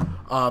back.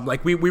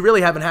 Like we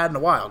really haven't had in a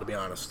while, to be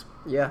honest.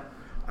 Yeah.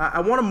 I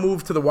want to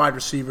move to the wide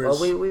receivers.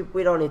 Well,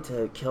 we don't need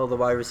to kill the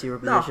wide receiver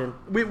position.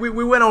 No,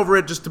 we went over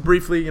it just to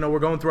briefly. We're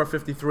going through our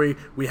 53.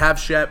 We have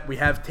Shep, we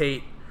have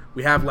Tate,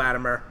 we have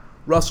Latimer,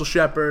 Russell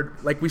Shepard.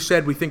 Like we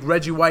said, we think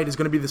Reggie White is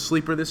going to be the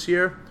sleeper this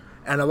year,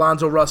 and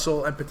Alonzo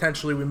Russell, and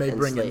potentially we may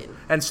bring Slayton. in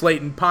and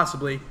Slayton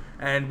possibly,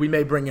 and we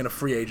may bring in a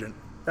free agent.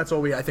 That's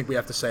all I think we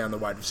have to say on the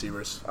wide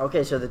receivers.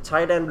 Okay, so the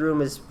tight end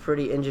room is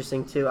pretty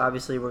interesting too.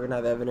 Obviously, we're gonna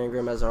have Evan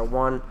Ingram as our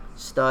one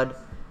stud.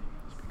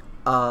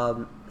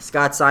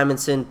 Scott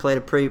Simonson played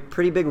a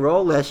pretty big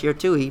role last year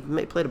too. He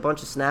played a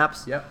bunch of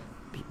snaps. Yep.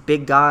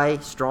 Big guy,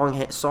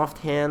 strong, soft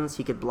hands.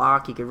 He could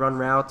block. He could run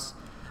routes.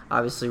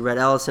 Obviously, Red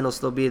Ellison will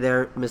still be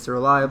there, Mr.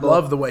 Reliable.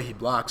 Love the way he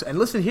blocks, and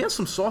listen, he has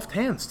some soft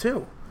hands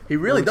too. He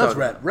really does.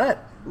 Rhett.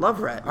 Love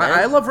Rhett. Man.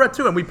 I love Rhett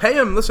too, and we pay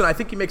him. Listen, I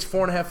think he makes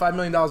 $4.5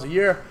 million a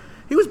year.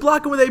 He was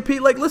blocking with AP.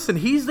 Like, listen,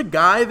 he's the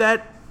guy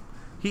that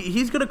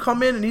he's going to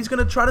come in and he's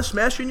going to try to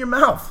smash you in your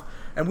mouth.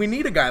 And we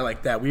need a guy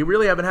like that. We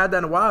really haven't had that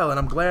in a while, and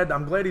I'm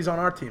glad he's on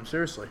our team.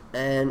 Seriously.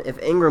 And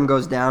if Ingram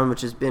goes down,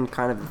 which has been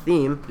kind of the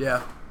theme,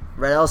 yeah,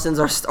 Red Ellison's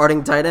our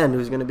starting tight end,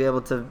 who's going to be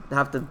able to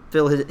have to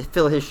fill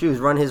his shoes,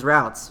 run his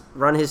routes,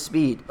 run his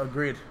speed.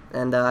 Agreed.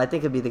 And I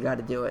think he'll be the guy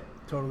to do it.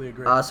 Totally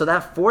agree. So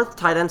that fourth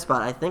tight end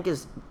spot, I think,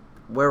 is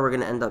where we're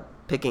going to end up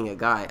picking a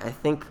guy. I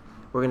think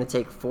we're going to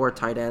take 4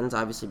 tight ends,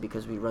 obviously,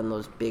 because we run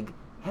those big,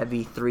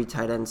 heavy 3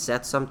 tight end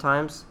sets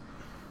sometimes.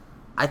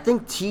 I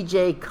think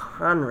T.J.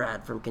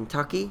 Conrad from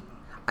Kentucky,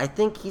 I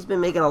think he's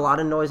been making a lot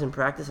of noise in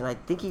practice, and I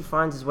think he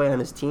finds his way on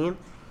his team.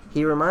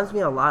 He reminds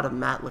me a lot of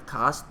Matt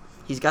Lacoste.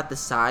 He's got the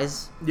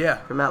size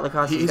for Matt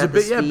Lacoste. He's got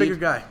a bigger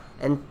guy.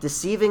 And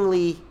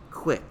deceivingly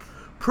quick.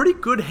 Pretty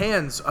good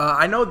hands.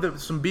 I know that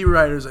some beat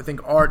writers, I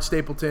think Art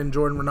Stapleton,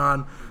 Jordan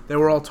Renan, they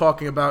were all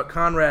talking about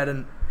Conrad,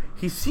 and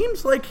he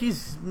seems like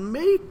he's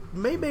may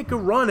make a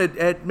run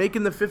at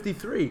making the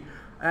 53.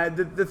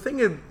 The thing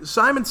is,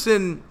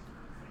 Simonson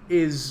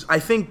is, I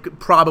think,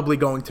 probably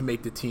going to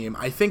make the team.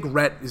 I think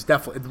Rhett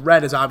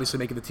is obviously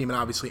making the team, and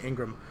obviously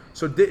Ingram.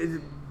 So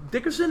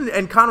Dickerson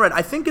and Conrad,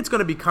 I think it's going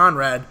to be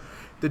Conrad.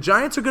 The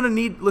Giants are going to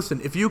need, listen,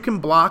 if you can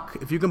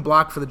block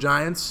for the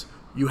Giants,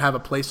 you have a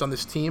place on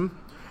this team.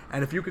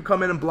 And if you could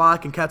come in and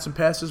block and catch some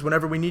passes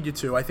whenever we need you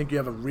to, I think you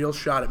have a real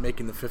shot at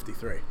making the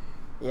 53.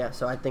 Yeah,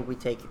 so I think we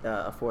take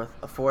a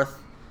fourth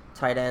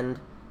tight end,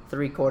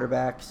 3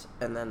 quarterbacks,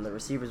 and then the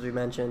receivers we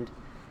mentioned.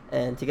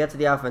 And to get to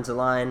the offensive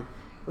line,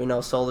 we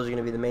know Solder's going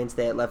to be the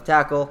mainstay at left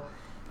tackle.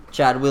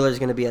 Chad Wheeler's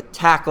going to be a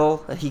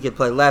tackle. He could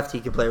play left, he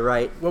could play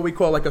right. What we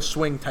call like a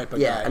swing type of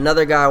guy. Yeah,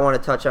 another guy I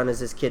want to touch on is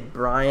this kid,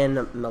 Brian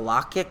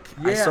Malakic.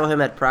 Yeah. I saw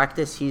him at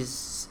practice.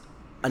 He's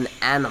an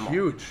animal.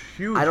 Huge.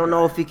 I don't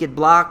know if he could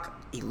block.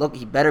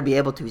 He better be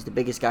able to. He's the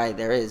biggest guy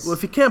there is. Well,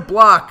 if he can't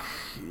block,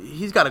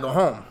 he's got to go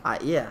home.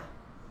 Yeah.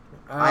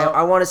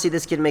 I want to see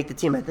this kid make the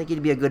team. I think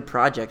he'd be a good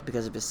project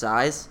because of his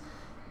size.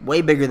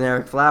 Way bigger than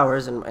Eric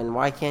Flowers, and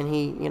why can't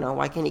he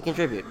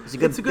contribute? He's a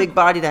good big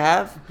body to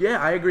have. Yeah,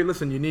 I agree.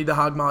 Listen, you need the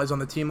hog mollies on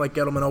the team, like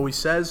Gettleman always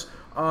says.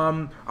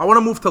 I want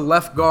to move to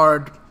left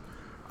guard.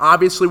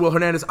 Obviously, Will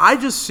Hernandez. I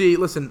just see,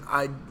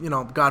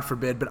 God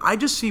forbid, but I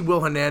just see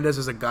Will Hernandez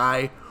as a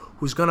guy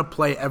who's going to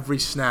play every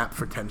snap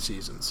for 10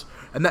 seasons.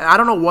 And I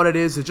don't know what it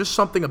is. There's just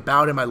something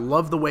about him. I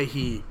love the way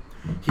he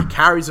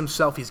carries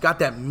himself. He's got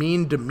that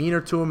mean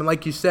demeanor to him. And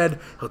like you said,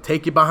 he'll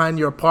take you behind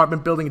your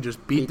apartment building and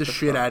just beat the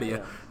shit out of you.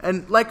 Yeah.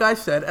 And like I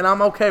said, and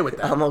I'm okay with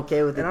that. I'm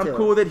okay with it, and I'm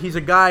cool with it. He's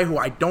a guy who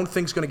I don't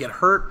think is going to get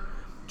hurt.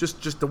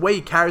 Just the way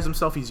he carries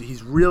himself,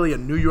 he's really a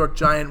New York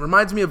Giant.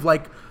 Reminds me of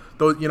like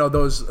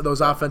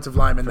those offensive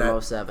linemen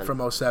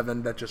from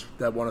 07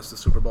 that won us the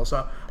Super Bowl.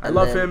 So I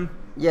love him.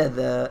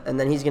 Yeah, and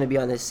then he's going to be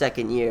on his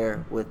second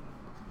year with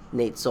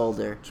Nate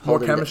Solder.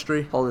 More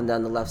chemistry. Holding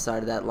down the left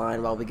side of that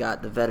line while we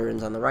got the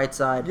veterans on the right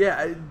side.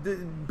 Yeah,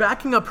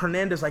 backing up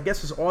Hernandez, I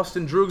guess, is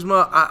Austin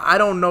Drugsma. I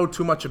don't know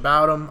too much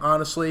about him,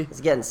 honestly. He's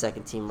getting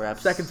second-team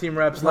reps.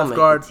 Left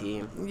guard.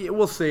 Yeah,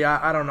 we'll see.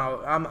 I don't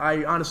know.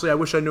 I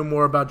wish I knew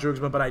more about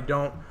Drugsma, but I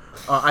don't.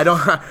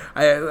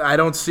 I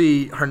don't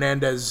see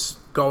Hernandez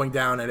going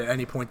down at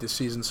any point this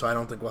season, so I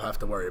don't think we'll have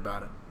to worry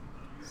about it.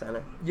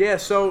 Center. Yeah,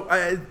 so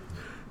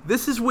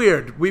this is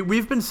weird.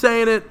 We've been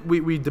saying it.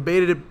 We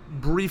debated it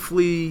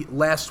briefly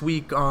last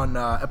week on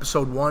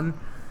episode 1.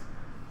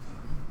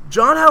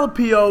 John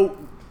Halapio,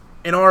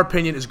 in our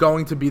opinion, is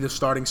going to be the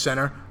starting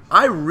center.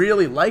 I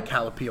really like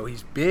Halapio.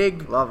 He's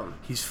big. Love him.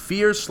 He's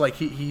fierce. Like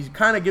he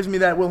kind of gives me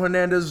that Will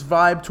Hernandez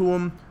vibe to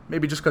him.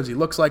 Maybe just because he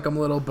looks like him a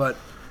little. But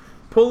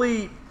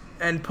Pulley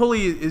and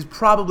Pulley is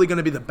probably going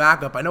to be the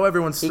backup. I know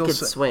everyone's He still could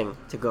swing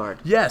to guard.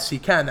 Yes, he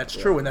can. That's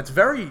true, and that's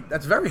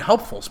very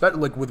helpful. Especially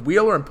like with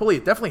Wheeler and Pulley,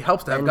 it definitely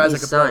helps to have And guys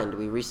he's that can signed.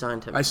 We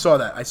re-signed him. I saw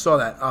that.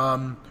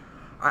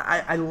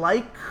 I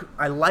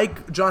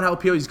like John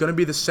Halapio. He's going to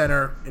be the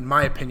center, in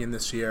my opinion,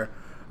 this year,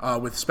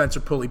 with Spencer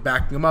Pulley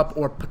backing him up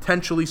or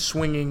potentially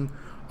swinging,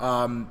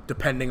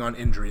 depending on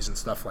injuries and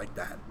stuff like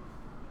that.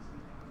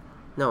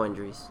 No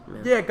injuries,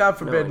 man. Yeah, God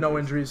forbid, no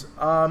injuries.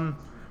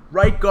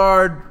 Right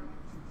guard,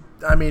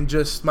 I mean,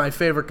 just my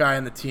favorite guy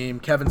on the team,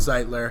 Kevin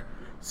Zeitler.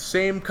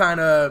 Same kind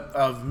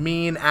of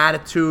mean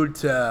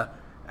attitude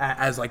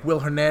as like Will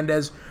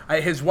Hernandez.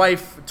 His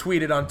wife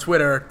tweeted on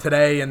Twitter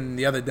today and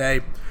the other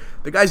day,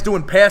 the guy's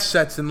doing pass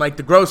sets in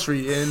the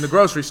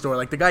grocery store.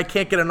 Like, the guy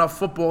can't get enough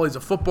football. He's a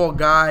football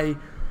guy.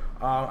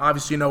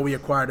 Obviously, we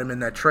acquired him in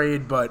that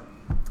trade, but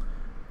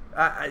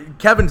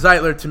Kevin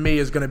Zeitler, to me,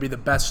 is going to be the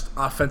best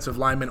offensive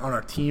lineman on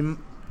our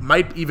team.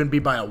 Might even be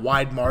by a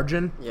wide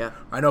margin. Yeah.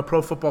 I know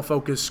Pro Football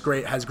Focus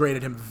has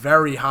graded him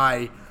very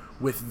high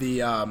with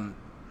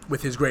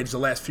his grades the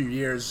last few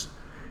years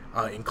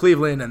in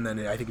Cleveland, and then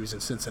I think he was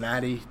in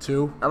Cincinnati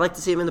too. I'd like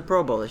to see him in the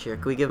Pro Bowl this year.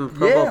 Can we give him a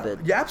Pro Bowl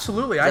bid? Yeah,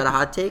 absolutely. Is that a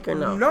hot take or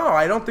no? No,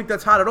 I don't think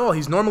that's hot at all.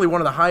 He's normally one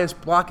of the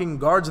highest blocking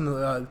guards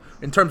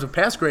in terms of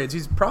pass grades.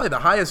 He's probably the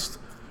highest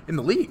in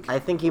the league. I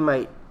think he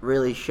might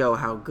really show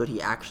how good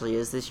he actually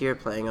is this year,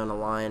 playing on a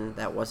line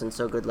that wasn't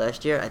so good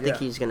last year. I think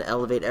he's going to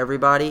elevate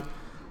everybody.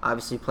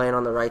 Obviously, playing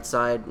on the right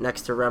side,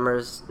 next to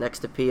Remmers, next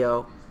to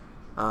Pio.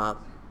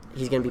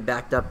 He's going to be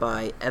backed up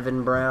by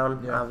Evan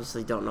Brown. Yeah.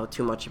 Obviously, don't know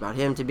too much about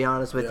him, to be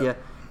honest with you.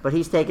 But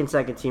he's taking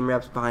second-team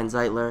reps behind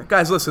Zeitler.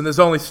 Guys, listen, there's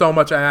only so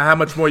much. How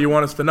much more you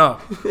want us to know?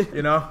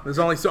 There's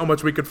only so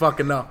much we could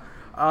fucking know.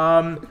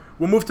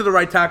 We'll move to the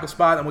right tackle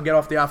spot, and we'll get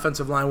off the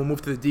offensive line. We'll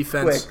move to the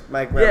defense. Quick,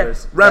 Mike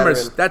Remmers. Yeah,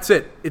 Remmers. That's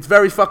it. It's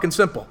very fucking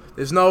simple.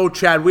 There's no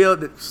Chad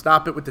Wheeler.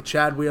 Stop it with the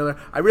Chad Wheeler.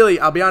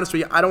 I'll be honest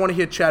with you, I don't want to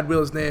hear Chad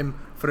Wheeler's name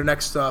for the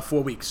next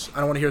 4 weeks. I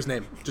don't want to hear his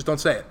name. Just don't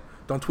say it.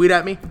 Don't tweet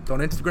at me.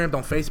 Don't Instagram.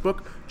 Don't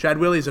Facebook. Chad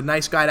Wheeler is a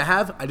nice guy to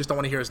have. I just don't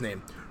want to hear his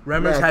name.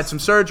 Remmers had some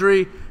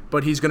surgery,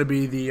 but he's going to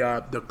be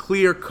the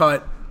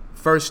clear-cut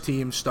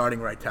first-team starting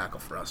right tackle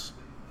for us.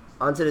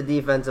 Onto the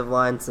defensive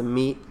line, some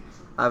meat.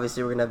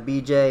 Obviously, we're going to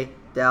have BJ,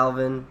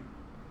 Dalvin,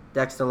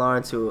 Dexter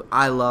Lawrence, who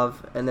I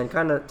love. And then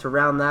kind of to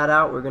round that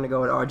out, we're going to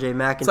go with R.J.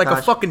 McIntosh. It's like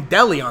a fucking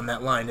deli on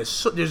that line.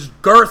 There's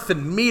girth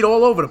and meat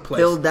all over the place.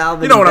 Hill,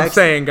 Dalvin, you know what I'm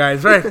saying,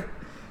 guys, right?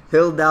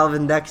 Hill,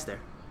 Dalvin,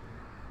 Dexter.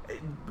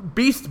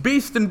 Beast,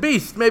 and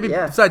beast. Maybe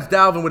besides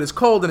Dalvin with his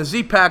cold and his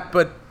Z-Pack,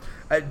 but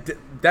Dexter.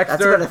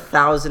 That's about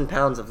 1,000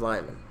 pounds of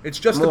lineman. It's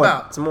just more.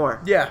 about. It's more.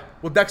 Yeah.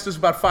 Well, Dexter's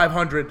about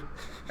 500,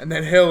 and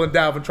then Hill and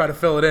Dalvin try to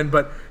fill it in.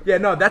 But yeah,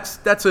 no,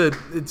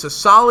 it's a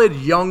solid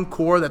young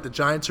core that the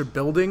Giants are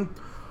building.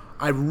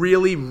 I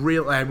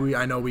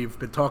know we've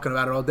been talking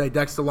about it all day.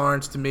 Dexter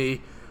Lawrence, to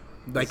me,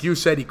 like you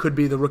said, he could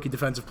be the Rookie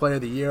Defensive Player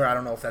of the Year. I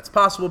don't know if that's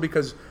possible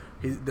because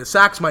the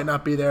sacks might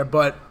not be there,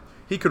 but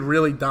he could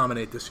really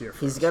dominate this year.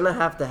 He's going to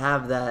have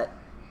that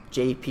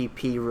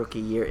JPP Rookie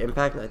Year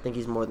impact, and I think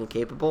he's more than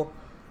capable.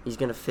 He's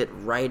going to fit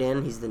right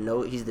in. He's the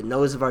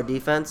nose of our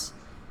defense,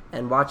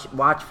 and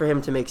watch for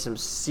him to make some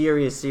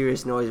serious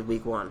noise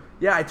week 1.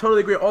 Yeah, I totally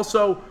agree.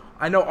 Also,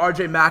 I know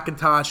R.J.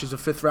 McIntosh is a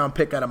 5th-round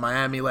pick out of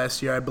Miami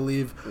last year, I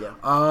believe.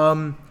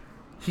 Yeah.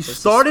 He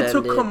started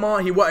to come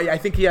on. I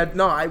think he had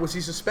was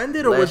he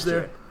suspended or was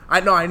there? I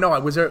know.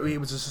 Was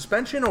a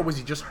suspension or was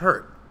he just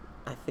hurt?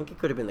 I think it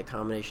could have been the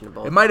combination of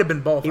both. It might have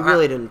been both. He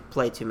really didn't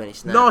play too many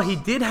snaps. No, he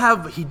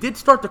did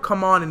start to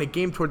come on in a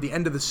game toward the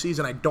end of the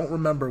season. I don't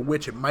remember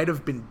which. It might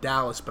have been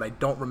Dallas, but I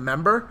don't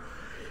remember.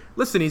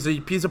 Listen, he's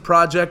a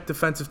project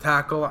defensive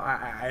tackle.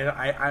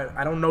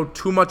 I don't know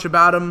too much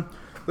about him.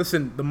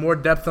 Listen, the more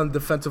depth on the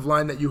defensive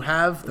line that you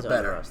have, the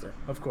better.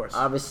 Of course.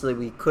 Obviously,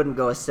 we couldn't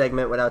go a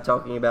segment without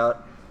talking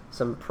about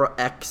some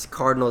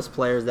ex-Cardinals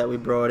players that we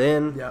brought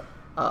in. Yep.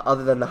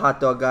 Other than the hot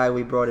dog guy,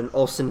 we brought in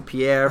Olsen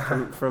Pierre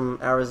from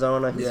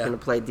Arizona. He's going to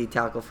play D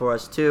tackle for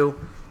us too.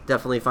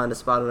 Definitely find a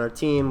spot on our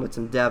team with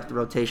some depth,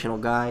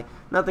 rotational guy.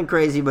 Nothing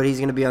crazy, but he's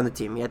going to be on the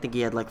team. I think he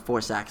had like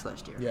 4 sacks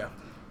last year. Yeah.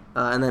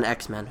 And then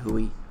X-Men,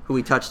 who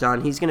we touched on.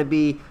 He's going to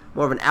be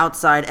more of an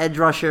outside edge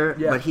rusher,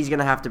 but he's going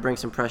to have to bring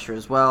some pressure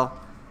as well.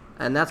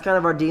 And that's kind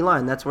of our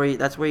D-line. That's where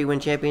you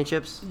win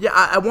championships. Yeah,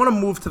 I want to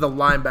move to the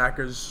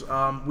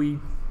linebackers. We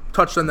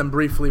touched on them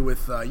briefly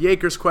with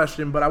Yaker's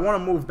question, but I want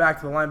to move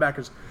back to the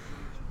linebackers.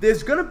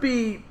 There's going to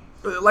be,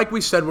 like we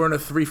said, we're in a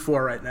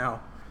 3-4 right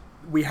now.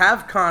 We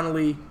have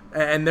Connolly,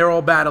 and they're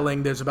all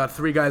battling. There's about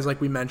 3 guys,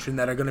 like we mentioned,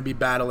 that are going to be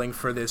battling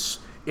for this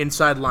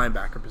inside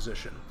linebacker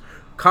position.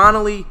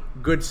 Connolly,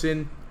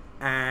 Goodson,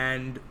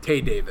 and Tay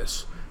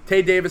Davis.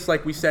 Tay Davis,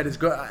 like we said, is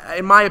good.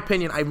 In my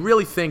opinion, I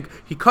really think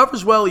he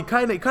covers well. He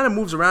kind of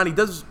moves around.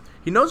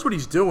 He knows what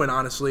he's doing,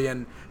 honestly,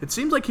 and it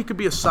seems like he could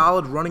be a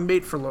solid running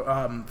mate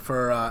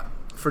for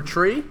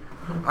Tree.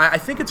 I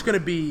think it's going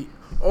to be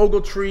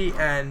Ogletree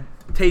and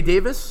Tay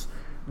Davis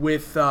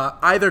with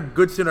either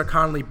Goodson or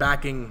Connolly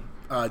backing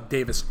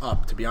Davis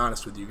up, to be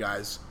honest with you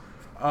guys.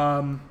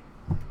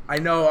 I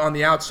know on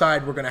the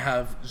outside we're going to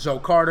have Zoe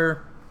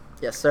Carter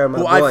Yes, sir, my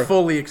who boy. I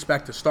fully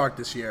expect to start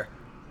this year.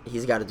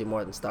 He's got to do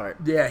more than start.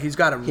 Yeah, he's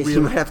got to He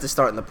really. might have to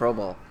start in the Pro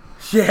Bowl.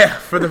 Yeah,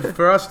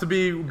 for us to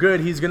be good,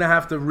 he's going to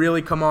have to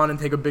really come on and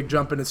take a big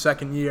jump in his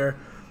second year.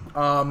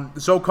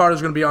 Zoe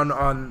Carter's going to be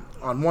on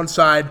one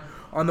side.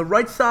 On the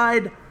right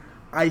side,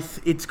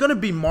 it's going to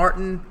be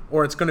Martin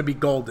or it's going to be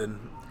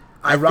Golden.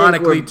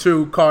 Ironically,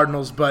 two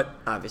Cardinals, but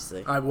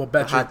Obviously. I will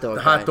bet The you hot the dog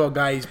hot dog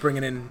guy he's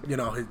bringing in,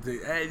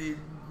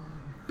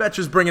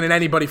 Betcher's bringing in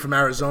anybody from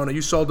Arizona.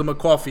 You sold him a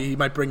coffee, he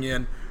might bring you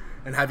in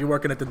and have you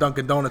working at the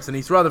Dunkin' Donuts in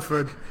East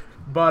Rutherford.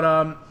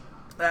 But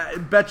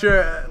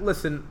Betcher,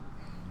 listen,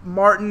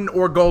 Martin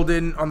or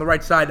Golden on the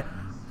right side.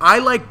 I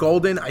like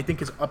Golden. I think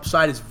his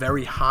upside is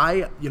very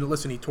high.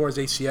 Listen, he tore his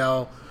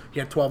ACL. He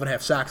had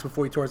 12.5 sacks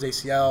before he tore his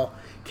ACL.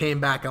 Came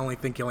back. I only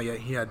think he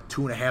had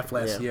 2.5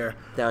 last year.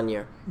 Down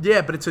year.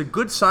 Yeah, but it's a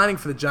good signing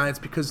for the Giants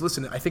because,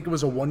 listen, I think it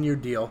was a 1-year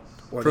deal,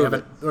 or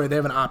they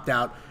have an opt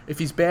out. If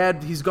he's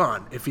bad, he's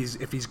gone. If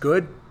he's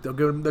good, they'll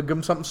give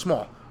him something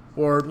small,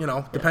 or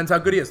depends how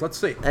good he is. Let's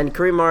see. And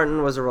Kareem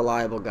Martin was a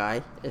reliable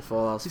guy. If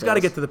all else, He's got to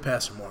get to the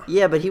passer more.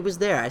 Yeah, but he was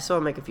there. I saw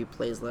him make a few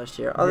plays last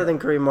year. Other than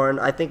Kareem Martin,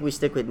 I think we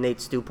stick with Nate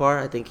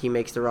Stupar. I think he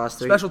makes the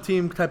roster. Special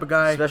team type of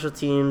guy. Special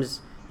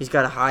teams. He's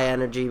got a high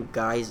energy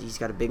guy. He's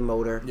got a big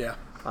motor. Yeah.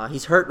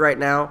 He's hurt right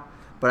now,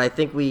 but I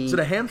think we. Is it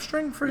a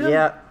hamstring for him?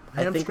 Yeah,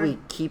 I think we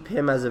keep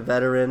him as a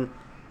veteran.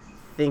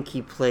 Think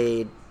he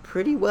played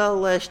pretty well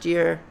last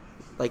year,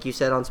 like you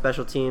said, on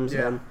special teams.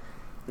 Yeah. And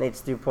Nate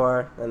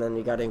Stupar, and then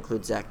you got to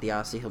include Zach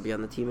Diassi. He'll be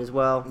on the team as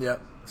well. Yeah,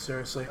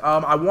 seriously.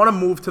 I want to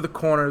move to the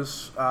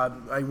corners.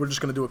 We're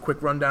just going to do a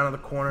quick rundown of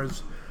the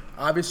corners.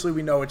 Obviously,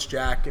 we know it's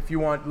Jack. If you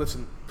want,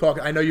 listen, talk.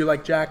 I know you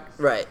like Jack.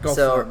 Right. Go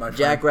so for it, my friend.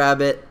 Jack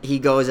Rabbit, he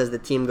goes as the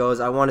team goes.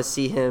 I want to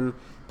see him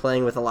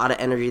playing with a lot of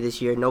energy this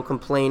year. No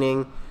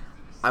complaining.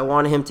 I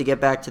want him to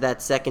get back to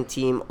that second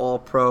team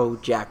All-Pro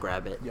Jack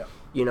Rabbit. Yeah.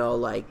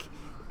 Like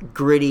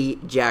gritty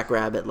Jack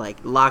Rabbit, like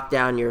lock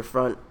down your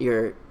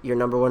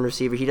number one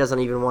receiver. He doesn't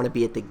even want to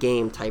be at the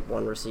game type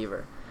one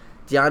receiver.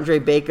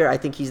 DeAndre Baker, I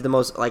think he's the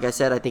most, like I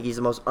said, I think he's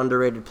the most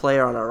underrated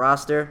player on our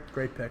roster.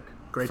 Great pick.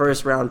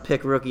 First round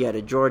pick rookie out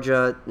of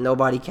Georgia.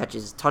 Nobody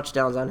catches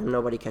touchdowns on him.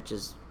 Nobody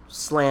catches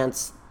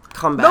slants,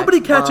 comebacks.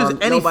 Nobody catches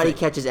anything. Nobody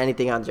catches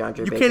anything on DeAndre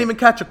Baker. You can't even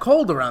catch a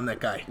cold around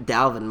that guy.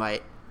 Dalvin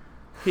might.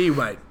 He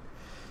might.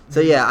 So,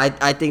 yeah,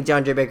 I think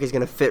DeAndre Baker's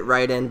going to fit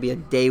right in, be a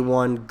day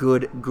one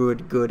good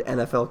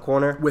NFL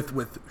corner.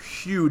 With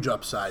huge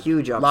upside.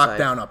 Huge upside.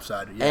 Lockdown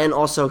upside. Yeah. And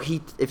also,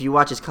 if you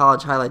watch his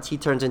college highlights, he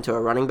turns into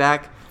a running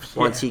back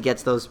once he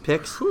gets those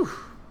picks. Whew.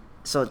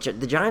 So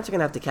the Giants are going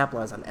to have to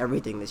capitalize on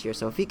everything this year.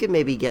 So if he could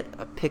maybe get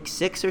a pick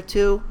 6 or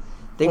 2,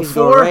 things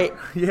go right.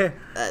 Yeah.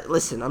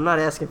 Listen, I'm not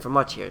asking for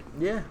much here.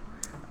 Yeah.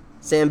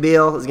 Sam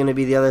Beal is going to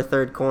be the other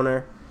third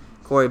corner.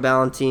 Corey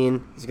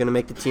Ballentine is going to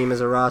make the team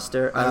as a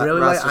roster. I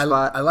really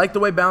spot. I like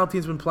the way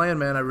Ballentine's been playing,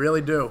 man. I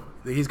really do.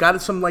 He's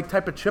got some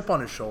type of chip on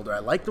his shoulder. I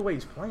like the way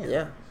he's playing.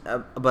 Yeah,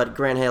 but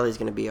Grant Haley's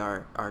going to be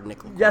our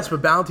nickel corner. Yes,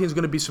 but Ballentine's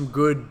going to be some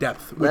good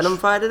depth. Let him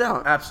fight it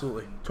out.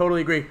 Absolutely.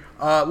 Totally agree.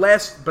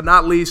 Last but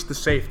not least, the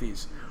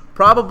safeties.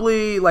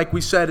 Probably, like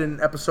we said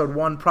in episode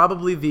 1,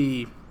 probably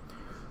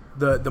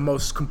the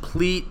most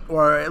complete,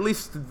 or at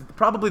least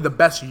probably the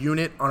best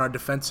unit on our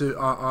defensive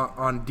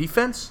on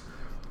defense.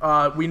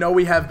 We know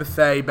we have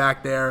Bethea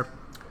back there.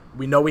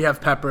 We know we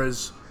have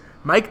Peppers.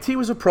 Mike T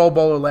was a Pro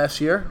Bowler last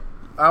year.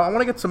 I want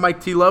to get some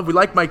Mike T love. We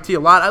like Mike T a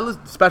lot. I was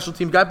a special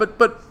team guy,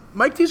 but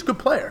Mike T's a good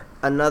player.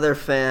 Another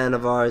fan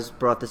of ours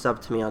brought this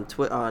up to me on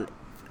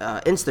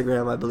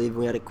Instagram, I believe.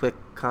 We had a quick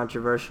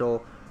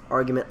controversial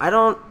argument.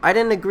 I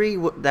didn't agree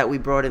that we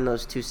brought in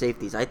those two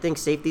safeties. I think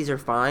safeties are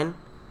fine.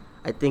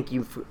 I think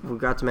you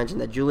forgot to mention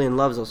that Julian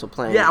Love's also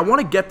playing. Yeah, I want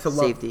to get to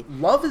Love. Safety.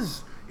 Love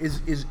is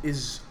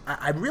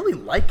I really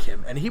like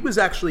him, and he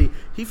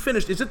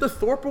finished. Is it the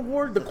Thorpe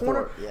Award, the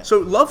corner? Thorpe, yeah. So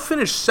Love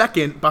finished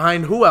second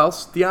behind who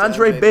else?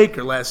 DeAndre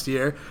Baker last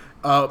year,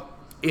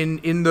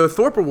 in the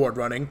Thorpe Award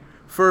running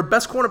for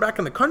best cornerback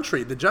in the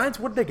country. The Giants,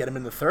 what did they get him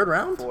in the third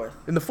round? Fourth.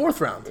 In the fourth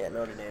round. Yeah,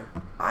 Notre Dame.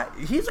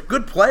 He's a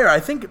good player.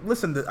 I think.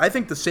 Listen, I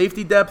think the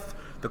safety depth,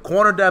 the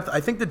corner depth. I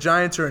think the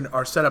Giants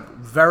are set up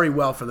very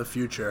well for the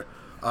future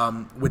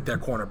with their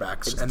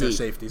cornerbacks and their deep.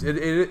 safeties.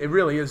 It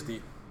really is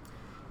deep.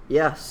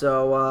 Yeah,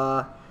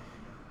 so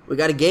we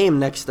got a game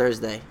next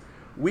Thursday.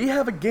 We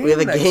have a game,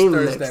 next next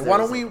Thursday. Thursday. Why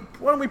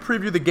don't we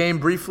preview the game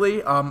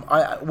briefly?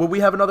 Will we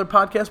have another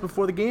podcast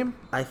before the game?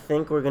 I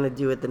think we're gonna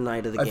do it the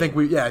night of the game.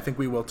 I think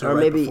we will too. Or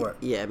right maybe, before.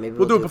 yeah, maybe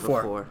we'll do it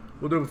before.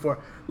 We'll do it before.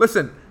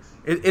 Listen,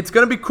 it's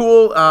gonna be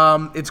cool.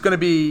 It's gonna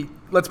be.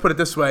 Let's put it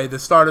this way: the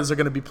starters are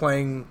gonna be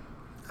playing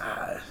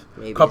a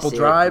couple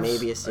drives,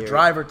 maybe a series,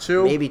 drive or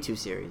two, maybe 2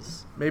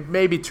 series,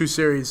 maybe 2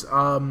 series.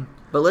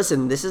 But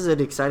listen, this is an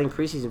exciting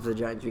preseason for the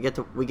Giants.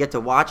 We get to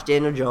watch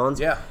Daniel Jones.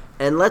 Yeah.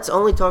 And let's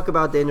only talk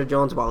about Daniel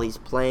Jones while he's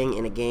playing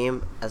in a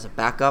game as a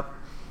backup,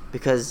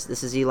 because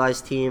this is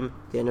Eli's team.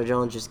 Daniel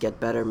Jones, just get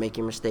better, make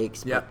your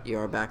mistakes. Yeah. But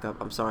you're a backup.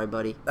 I'm sorry,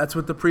 buddy. That's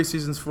what the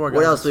preseason's for, guys.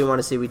 What else do we want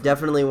to see? We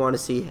definitely want to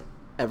see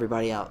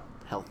everybody out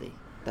healthy.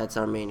 That's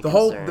our main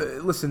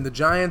concern. Listen, the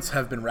Giants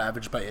have been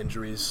ravaged by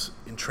injuries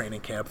in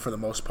training camp for the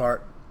most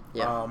part.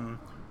 Yeah.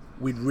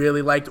 We'd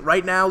really like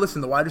right now.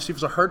 Listen, the wide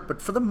receivers are hurt,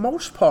 but for the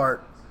most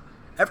part,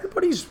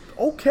 everybody's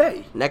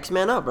okay. Next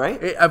man up,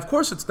 right? Of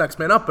course, it's next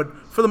man up, but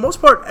for the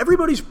most part,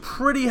 everybody's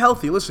pretty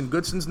healthy. Listen,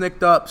 Goodson's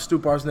nicked up,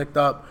 Stupar's nicked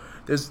up.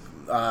 There's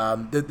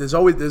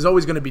always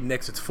going to be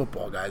nicks. It's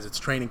football, guys. It's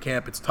training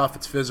camp. It's tough.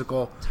 It's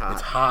physical.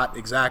 It's hot.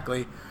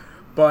 Exactly.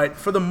 But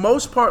for the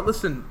most part,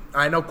 listen,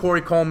 I know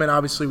Corey Coleman.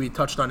 Obviously, we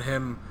touched on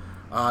him.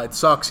 It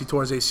sucks. He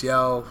tore his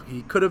ACL.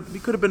 He could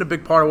have been a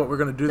big part of what we're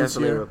going to do this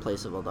year. Definitely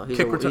replaceable, though.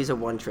 He's a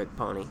one-trick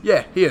pony.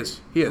 Yeah, he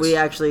is. We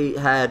actually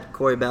had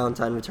Corey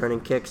Ballantyne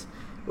returning kicks,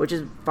 which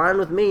is fine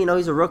with me. You know,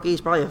 he's a rookie.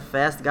 He's probably a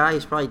fast guy.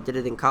 He's probably did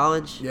it in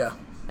college. Yeah.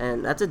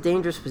 And that's a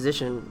dangerous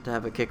position to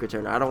have a kick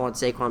returner. I don't want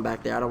Saquon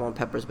back there. I don't want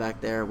Peppers back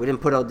there. We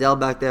didn't put Odell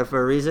back there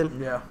for a reason.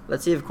 Yeah.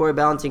 Let's see if Corey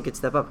Ballantyne could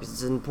step up because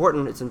it's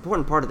important. It's an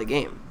important part of the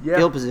game. Yeah.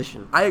 Field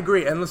position. I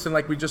agree. And listen,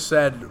 like we just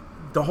said,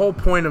 the whole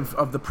point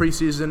of the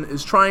preseason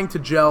is trying to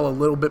gel a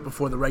little bit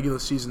before the regular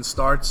season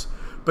starts.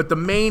 But the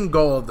main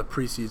goal of the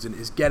preseason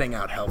is getting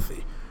out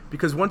healthy.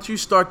 Because once you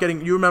start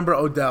getting, you remember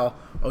Odell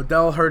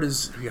hurt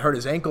his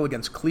ankle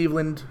against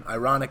Cleveland,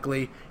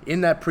 ironically.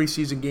 In that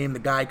preseason game, the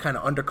guy kind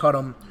of undercut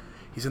him.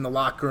 He's in the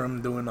locker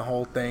room doing the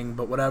whole thing,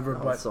 but whatever. The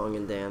whole song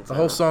and dance. The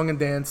whole song and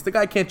dance. The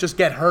guy can't just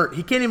get hurt.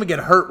 He can't even get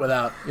hurt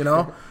without,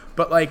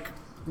 But, like,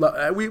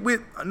 we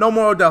no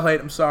more Odell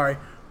hate, I'm sorry.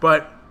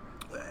 But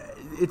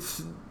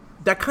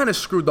that kind of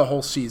screwed the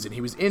whole season.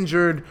 He was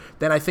injured.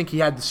 Then I think he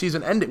had the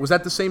season ending. Was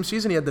that the same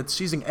season? He had that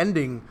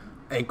season-ending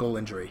ankle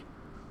injury,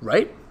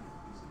 right?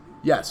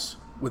 Yes.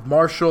 With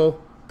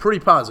Marshall. Pretty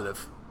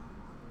positive.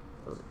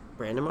 Was it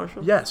Brandon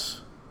Marshall?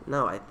 Yes.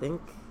 No, I think...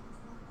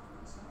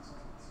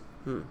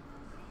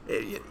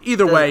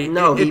 Either way.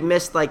 He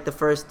missed like the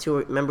first two.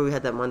 Remember we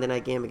had that Monday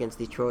night game against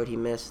Detroit? He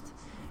missed,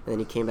 and then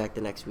he came back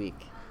the next week.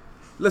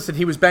 Listen,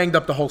 he was banged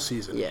up the whole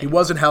season. Yeah, he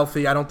wasn't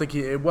healthy. I don't think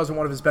it wasn't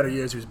one of his better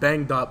years. He was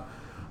banged up.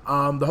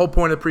 The whole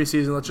point of the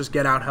preseason, let's just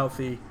get out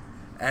healthy.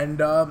 And,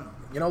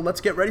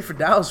 let's get ready for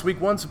Dallas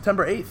week 1,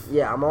 September 8th.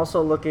 Yeah, I'm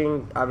also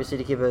looking, obviously,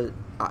 to keep a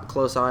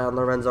close eye on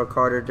Lorenzo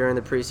Carter during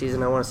the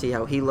preseason. I want to see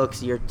how he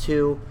looks year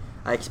 2.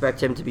 I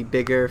expect him to be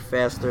bigger,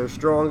 faster,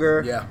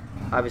 stronger. Yeah.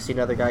 Obviously,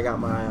 another guy got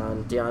my eye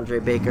on,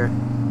 DeAndre Baker.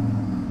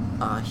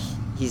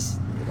 He's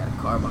got a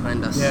car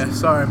behind us. Yeah,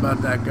 sorry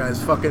about that,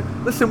 guys.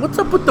 Listen, what's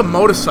up with the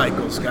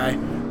motorcycles, guy?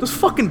 Those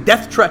fucking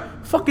death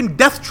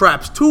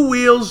traps, 2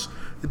 wheels.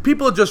 The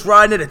people are just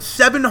riding it at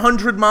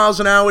 700 miles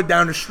an hour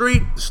down the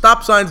street.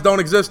 Stop signs don't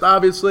exist,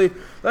 obviously.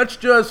 Let's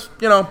just,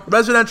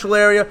 residential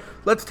area.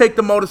 Let's take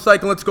the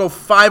motorcycle. Let's go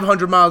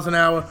 500 miles an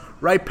hour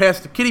right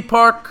past the kiddie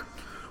park.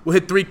 We'll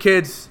hit 3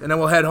 kids, and then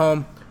we'll head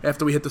home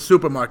after we hit the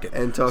supermarket.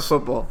 And talk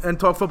football.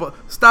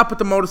 Stop with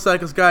the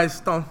motorcycles, guys.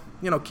 Don't,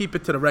 keep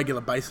it to the regular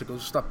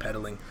bicycles. Stop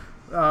pedaling.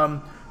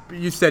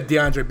 You said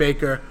DeAndre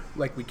Baker.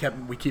 Like we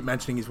keep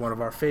mentioning, he's one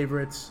of our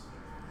favorites.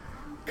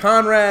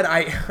 Conrad,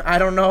 I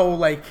don't know.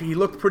 Like, he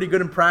looked pretty good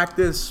in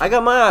practice. I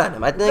got my eye on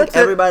him. I think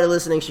everybody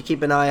listening should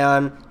keep an eye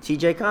on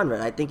TJ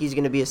Conrad. I think he's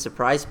going to be a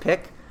surprise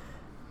pick.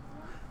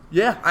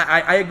 Yeah,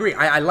 I agree.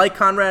 I like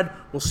Conrad.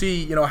 We'll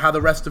see, how the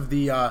rest of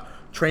the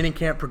training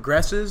camp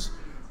progresses,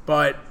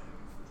 but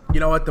you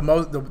know what?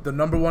 The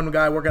number one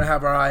guy we're gonna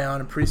have our eye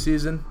on in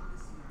preseason,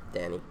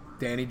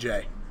 Danny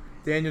J,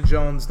 Daniel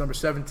Jones, number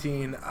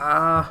 17.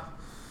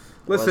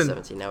 Listen,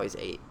 17. Now he's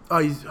 8.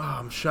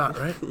 I'm shot,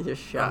 right? You're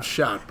shot. I'm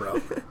shot, bro.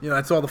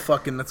 That's all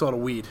the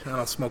weed. I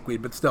don't smoke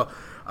weed, but still,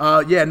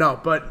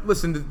 But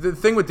listen, the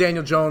thing with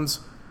Daniel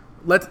Jones,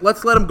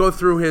 let's let him go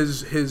through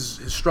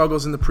his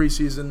struggles in the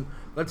preseason.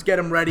 Let's get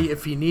him ready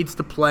if he needs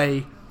to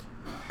play.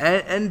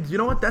 And you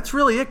know what? That's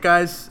really it,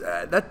 guys.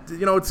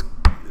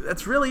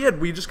 That's really it.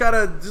 We just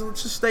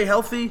let's just stay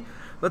healthy.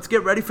 Let's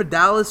get ready for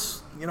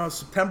Dallas.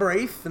 September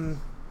 8th, and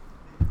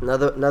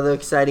another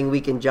exciting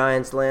week in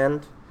Giants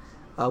land.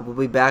 We'll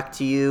be back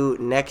to you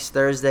next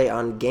Thursday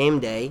on game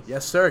day.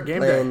 Yes, sir. Game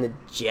playing day. The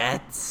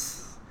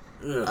Jets.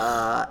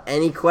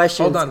 Any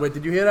questions? Hold on. Wait.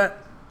 Did you hear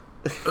that?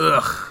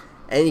 Ugh.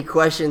 Any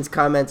questions,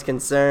 comments,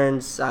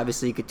 concerns?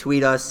 Obviously, you could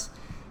tweet us.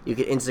 You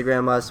can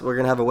Instagram us. We're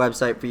going to have a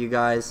website for you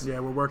guys.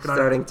 Yeah, we're working on it.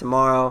 Starting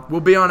tomorrow. We'll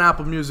be on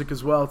Apple Music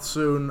as well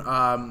soon.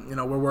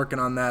 We're working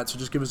on that, so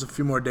just give us a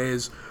few more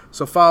days.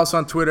 So follow us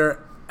on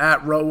Twitter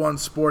at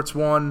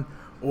Row1Sports1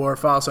 or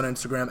follow us on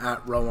Instagram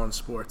at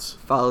Row1Sports.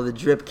 Follow the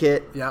Drip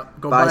Kit. Yeah,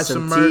 go buy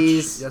some merch.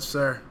 Tees. Yes,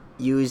 sir.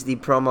 Use the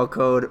promo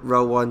code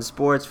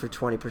Row1Sports for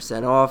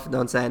 20% off.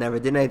 Don't say I never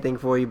did anything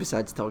for you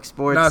besides talk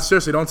sports. No,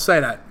 seriously, don't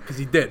say that because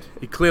he did.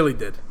 He clearly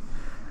did.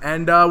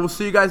 And we'll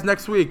see you guys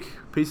next week.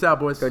 Peace out,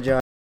 boys. Go Giants.